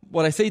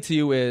 what I say to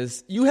you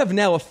is, you have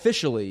now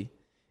officially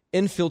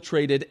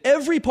infiltrated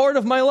every part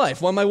of my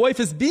life while my wife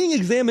is being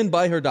examined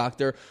by her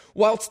doctor,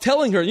 whilst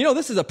telling her,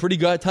 this is a pretty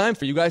good time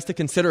for you guys to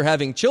consider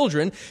having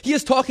children. He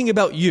is talking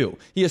about you.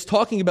 He is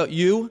talking about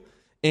you,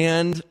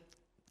 and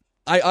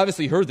I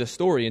obviously heard this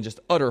story in just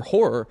utter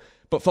horror,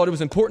 but thought it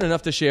was important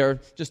enough to share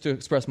just to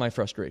express my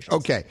frustration.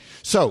 Okay.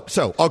 So,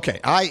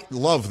 I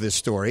love this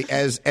story,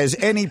 as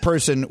any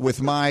person with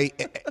my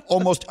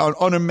almost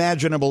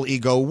unimaginable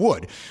ego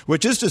would,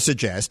 which is to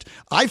suggest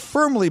I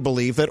firmly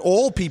believe that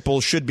all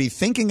people should be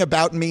thinking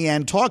about me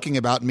and talking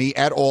about me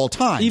at all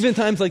times. Even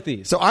times like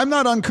these. So I'm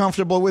not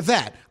uncomfortable with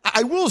that.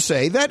 I will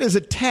say that is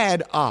a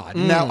tad odd.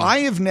 Now, I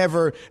have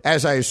never,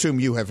 as I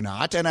assume you have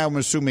not, and I'm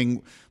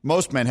assuming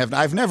most men have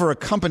not, I've never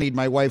accompanied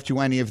my wife to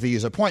any of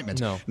these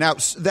appointments. No. Now,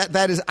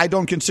 that is, I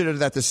don't consider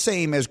that the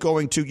same as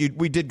going to,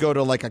 we did go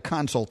to like a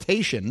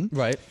consultation.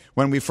 Right.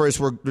 When we first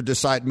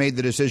made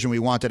the decision we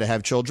wanted to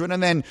have children.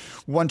 And then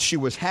once she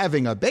was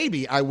having a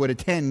baby, I would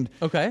attend,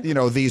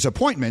 these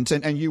appointments.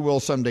 And you will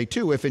someday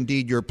too, if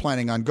indeed you're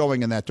planning on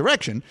going in that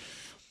direction.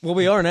 Well,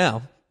 we are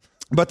now.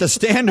 But the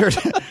standard,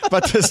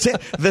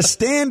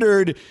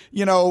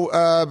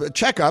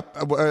 checkup.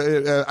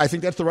 I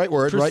think that's the right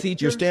word, procedure?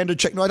 Right? Your standard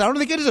check. No, I don't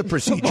think it is a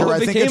procedure. I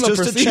think it's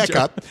just a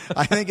checkup.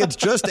 I think it's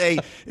just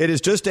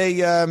it's just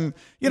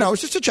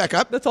a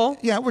checkup. That's all.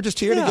 Yeah, we're just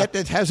here to get.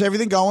 It has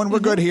everything going. We're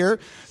good here.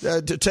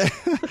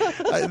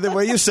 The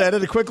way you said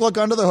it, a quick look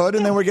under the hood,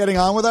 and then we're getting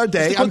on with our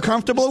day. I'm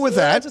comfortable with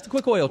that. Just a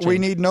quick oil change. We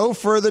need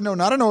not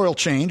an oil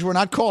change. We're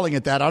not calling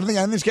it that. I don't think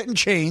anything's getting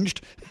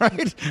changed.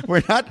 Right?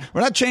 We're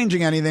not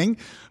changing anything.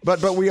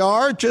 But we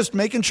are just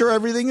making sure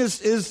everything is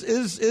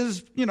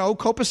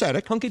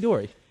copacetic.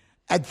 Hunky-dory.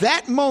 At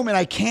that moment,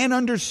 I can't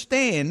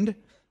understand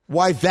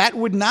why that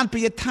would not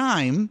be a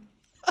time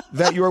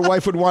that your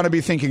wife would want to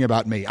be thinking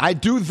about me. I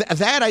do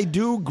I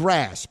do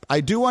grasp.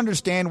 I do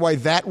understand why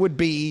that would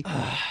be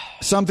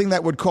something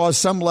that would cause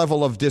some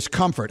level of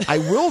discomfort. I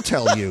will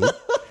tell you,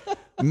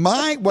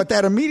 what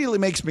that immediately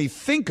makes me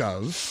think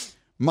of.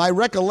 My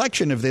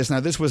recollection of this, now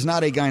this was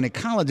not a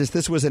gynecologist,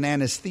 this was an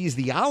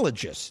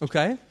anesthesiologist.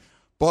 Okay.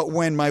 But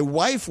when my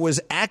wife was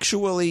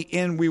actually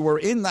we were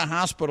in the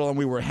hospital and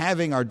we were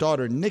having our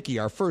daughter Nikki,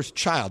 our first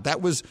child.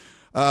 That was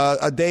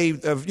a day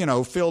of,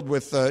 filled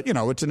with,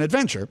 it's an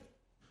adventure.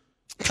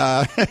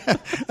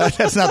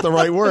 That's not the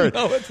right word.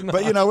 No, it's not.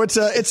 But,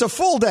 it's a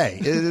full day.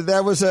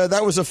 That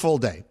was a full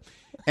day.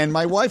 And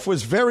my wife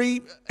was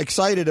very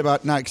excited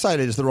not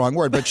excited is the wrong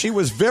word, but she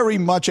was very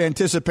much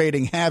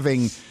anticipating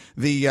having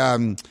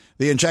the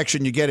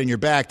injection you get in your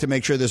back to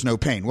make sure there's no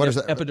pain. What is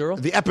that?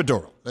 Epidural? The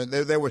epidural.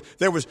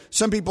 There was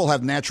some people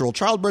have natural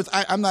childbirth.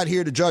 I'm not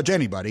here to judge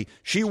anybody.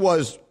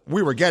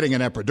 We were getting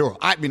an epidural.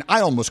 I mean,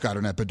 I almost got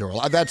an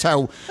epidural. That's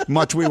how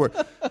much we were.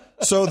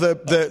 So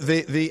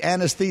the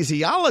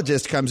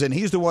anesthesiologist comes in.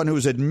 He's the one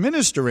who's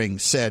administering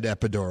said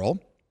epidural.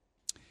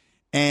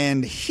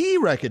 And he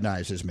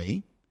recognizes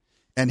me.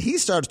 And he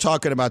starts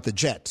talking about the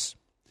Jets.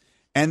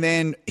 And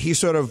then he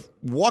sort of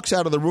walks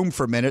out of the room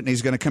for a minute, and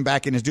he's going to come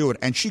back and do it.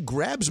 And she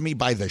grabs me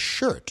by the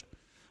shirt,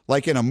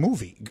 like in a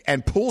movie,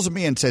 and pulls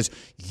me and says,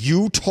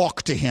 "You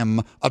talk to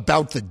him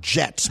about the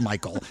Jets,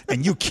 Michael,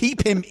 and you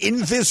keep him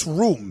in this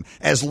room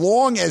as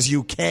long as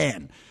you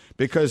can."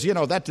 Because,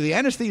 that the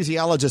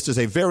anesthesiologist is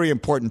a very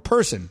important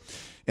person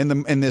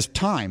in this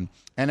time.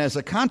 And as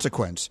a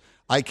consequence,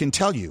 I can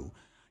tell you,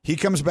 he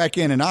comes back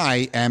in, and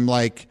I am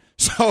like,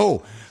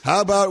 "So,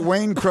 how about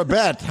Wayne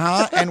Krebet,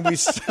 huh?" And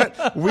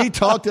we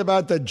talked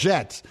about the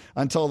Jets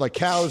until the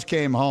cows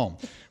came home,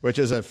 which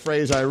is a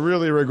phrase I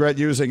really regret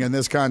using in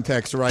this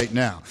context right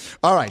now.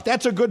 All right,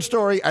 that's a good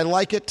story. I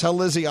like it. Tell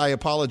Lizzie I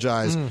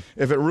apologize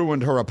if it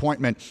ruined her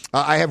appointment.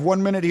 I have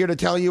 1 minute here to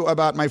tell you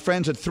about my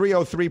friends at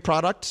 303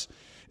 Products.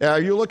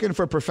 Are you looking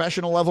for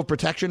professional level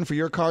protection for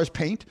your car's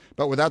paint,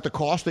 but without the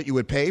cost that you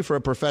would pay for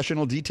a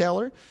professional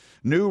detailer?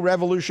 New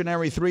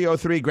revolutionary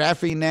 303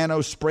 graphene nano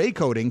spray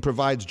coating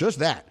provides just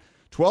that.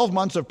 12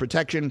 months of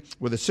protection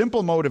with a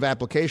simple mode of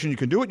application. You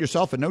can do it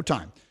yourself in no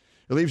time.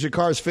 It leaves your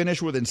car's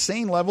finish with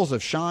insane levels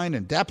of shine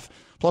and depth.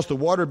 Plus, the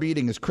water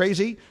beading is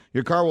crazy.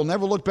 Your car will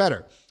never look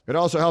better. It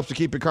also helps to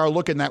keep your car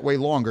looking that way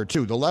longer,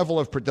 too. The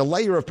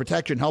layer of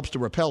protection helps to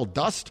repel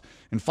dust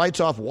and fights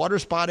off water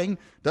spotting.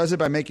 Does it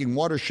by making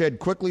water shed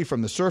quickly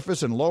from the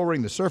surface and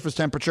lowering the surface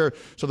temperature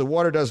so the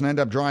water doesn't end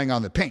up drying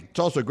on the paint. It's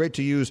also great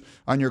to use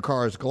on your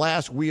car's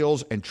glass,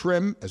 wheels, and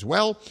trim as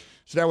well.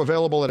 It's now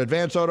available at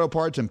Advance Auto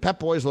Parts and Pep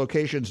Boys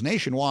locations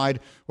nationwide,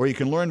 or you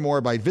can learn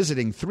more by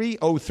visiting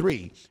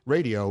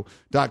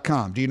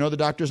 303radio.com. Do you know the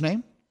doctor's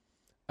name?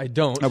 I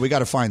don't. Oh, we got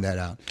to find that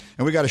out.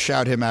 And we got to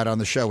shout him out on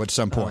the show at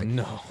some point. Oh,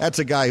 no. That's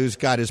a guy who's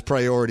got his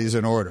priorities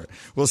in order.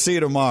 We'll see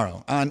you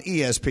tomorrow on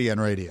ESPN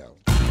Radio.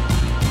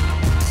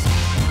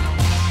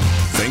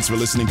 Thanks for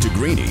listening to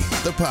Greeny,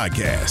 the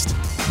podcast.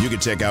 You can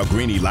check out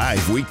Greeny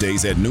live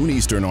weekdays at noon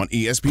Eastern on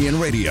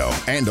ESPN Radio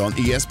and on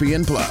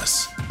ESPN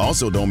Plus.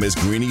 Also, don't miss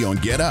Greeny on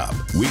Get Up,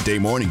 weekday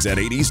mornings at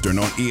 8 Eastern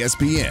on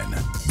ESPN.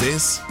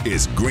 This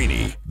is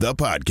Greeny, the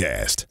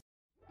podcast.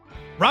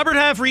 Robert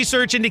Half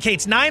research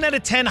indicates 9 out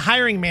of 10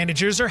 hiring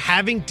managers are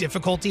having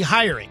difficulty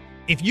hiring.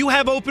 If you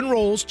have open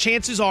roles,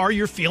 chances are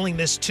you're feeling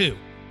this too.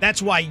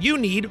 That's why you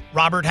need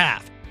Robert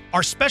Half.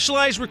 Our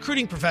specialized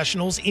recruiting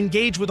professionals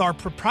engage with our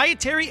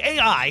proprietary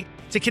AI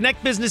to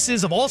connect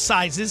businesses of all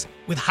sizes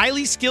with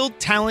highly skilled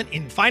talent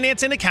in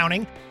finance and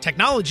accounting,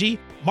 technology,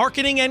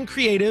 marketing and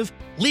creative,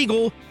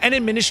 legal, and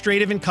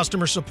administrative and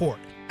customer support.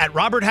 At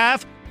Robert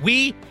Half,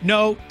 we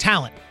know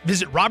talent.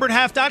 Visit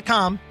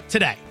roberthalf.com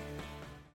today.